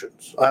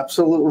emotions.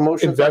 Absolute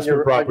emotions.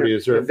 Investment property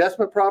is there.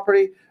 Investment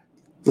property.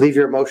 Leave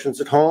your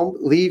emotions at home.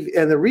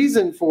 And the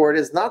reason for it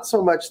is not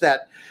so much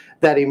that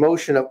that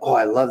emotion of, oh,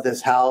 I love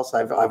this house.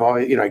 I've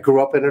always, I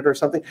grew up in it or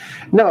something.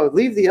 No,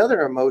 leave the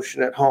other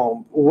emotion at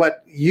home.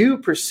 What you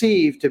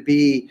perceive to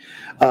be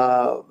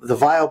the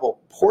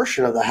viable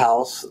portion of the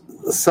house,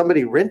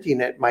 somebody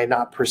renting it might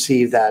not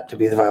perceive that to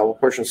be the viable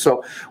portion.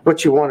 So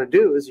what you want to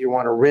do is you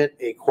want to rent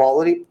a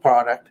quality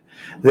product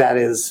that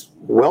is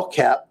well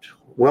kept,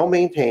 well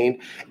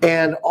maintained,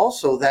 and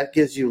also that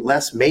gives you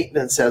less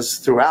maintenance as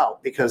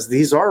throughout, because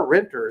these are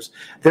renters.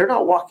 They're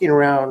not walking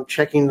around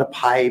checking the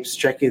pipes,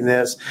 checking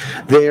this.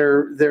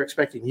 They're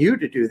expecting you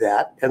to do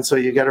that. And so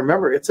you got to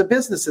remember, it's a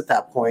business at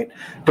that point.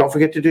 Don't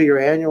forget to do your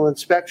annual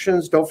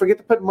inspections. Don't forget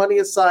to put money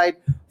aside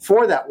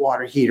for that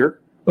water heater.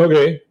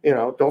 Okay.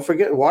 Don't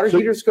forget, water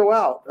heaters go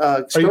out,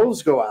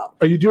 stoves go out.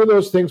 Are you doing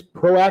those things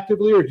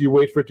proactively, or do you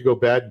wait for it to go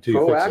bad until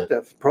you fix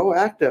it?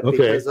 Proactive, Okay.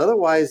 because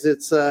otherwise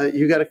it's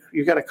you got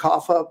to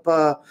cough up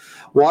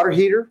water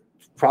heater.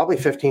 Probably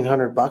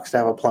 $1,500 to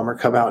have a plumber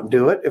come out and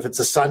do it. If it's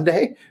a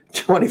Sunday,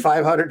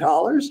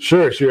 $2,500.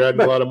 Sure, so you're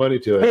adding a lot of money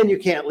to it. And you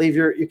can't leave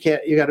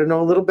you got to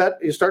know a little bit.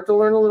 You start to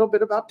learn a little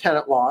bit about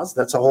tenant laws.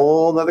 That's a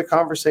whole other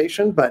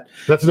conversation, but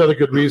that's another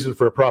good reason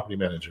for a property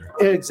manager.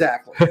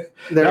 Exactly.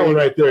 That one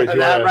right there.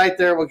 That right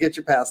there will get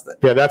you past it.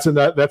 Yeah, that's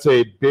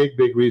a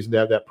big reason to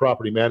have that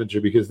property manager,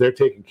 because they're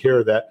taking care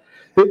of that.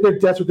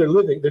 That's what they're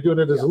living. They're doing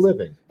it as a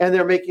living, and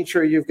they're making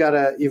sure you've got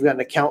an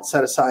account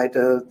set aside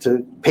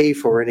to pay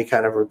for any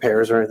kind of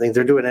repairs or anything.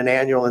 They're doing an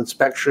annual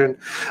inspection.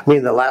 I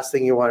mean, the last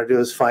thing you want to do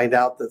is find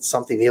out that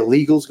something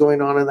illegal is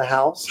going on in the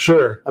house.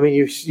 Sure. I mean,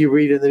 you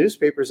read in the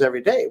newspapers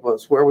every day.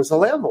 Where was the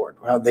landlord?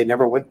 Well, they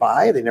never went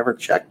by. They never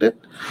checked it.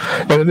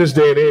 And in this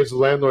day and age, the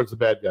landlord's the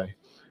bad guy.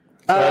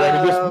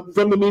 Just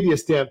from the media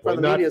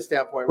standpoint.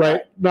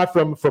 Right? Not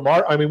from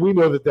our. I mean, we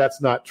know that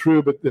that's not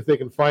true, but if they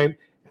can find.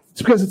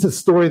 It's because it's a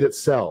story that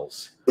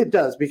sells. It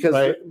does, because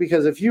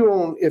if you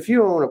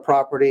own a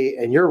property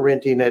and you're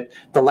renting it,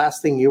 the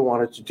last thing you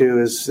want it to do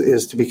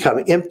is to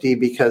become empty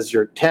because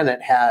your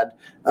tenant had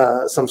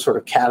some sort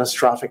of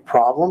catastrophic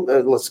problem.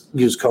 Let's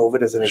use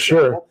COVID as an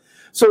example. Sure.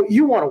 So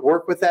you want to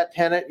work with that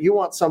tenant. You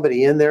want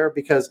somebody in there,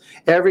 because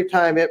every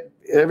time a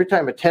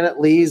tenant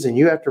leaves and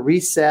you have to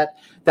reset,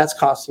 that's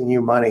costing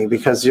you money,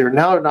 because you're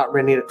now not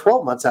renting it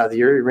 12 months out of the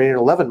year. You're renting it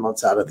 11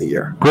 months out of the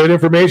year. Great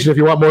information. If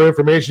you want more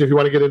information, if you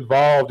want to get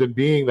involved in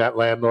being that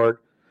landlord,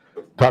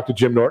 talk to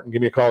Jim Norton.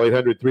 Give me a call,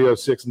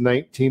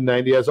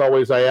 800-306-1990. As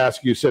always, I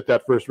ask you, set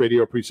that first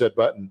radio preset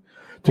button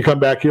to come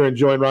back here and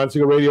join Ron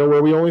Siegel Radio,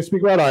 where we only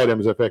speak about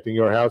items affecting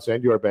your house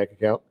and your bank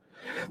account.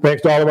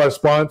 Thanks to all of our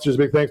sponsors.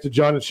 Big thanks to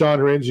John and Sean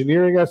for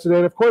engineering us today.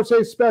 And, of course,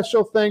 a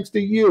special thanks to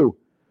you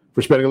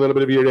for spending a little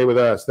bit of your day with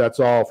us. That's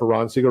all for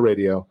Ron Siegel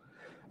Radio.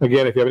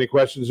 Again, if you have any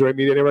questions or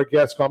meet any of our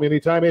guests, call me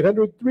anytime,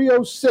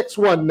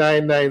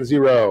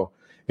 800-306-1990,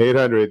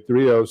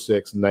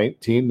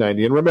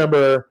 800-306-1990. And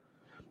remember,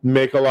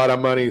 make a lot of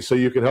money so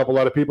you can help a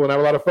lot of people and have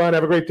a lot of fun.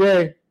 Have a great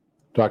day.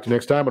 Talk to you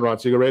next time on Ron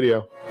Siegel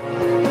Radio.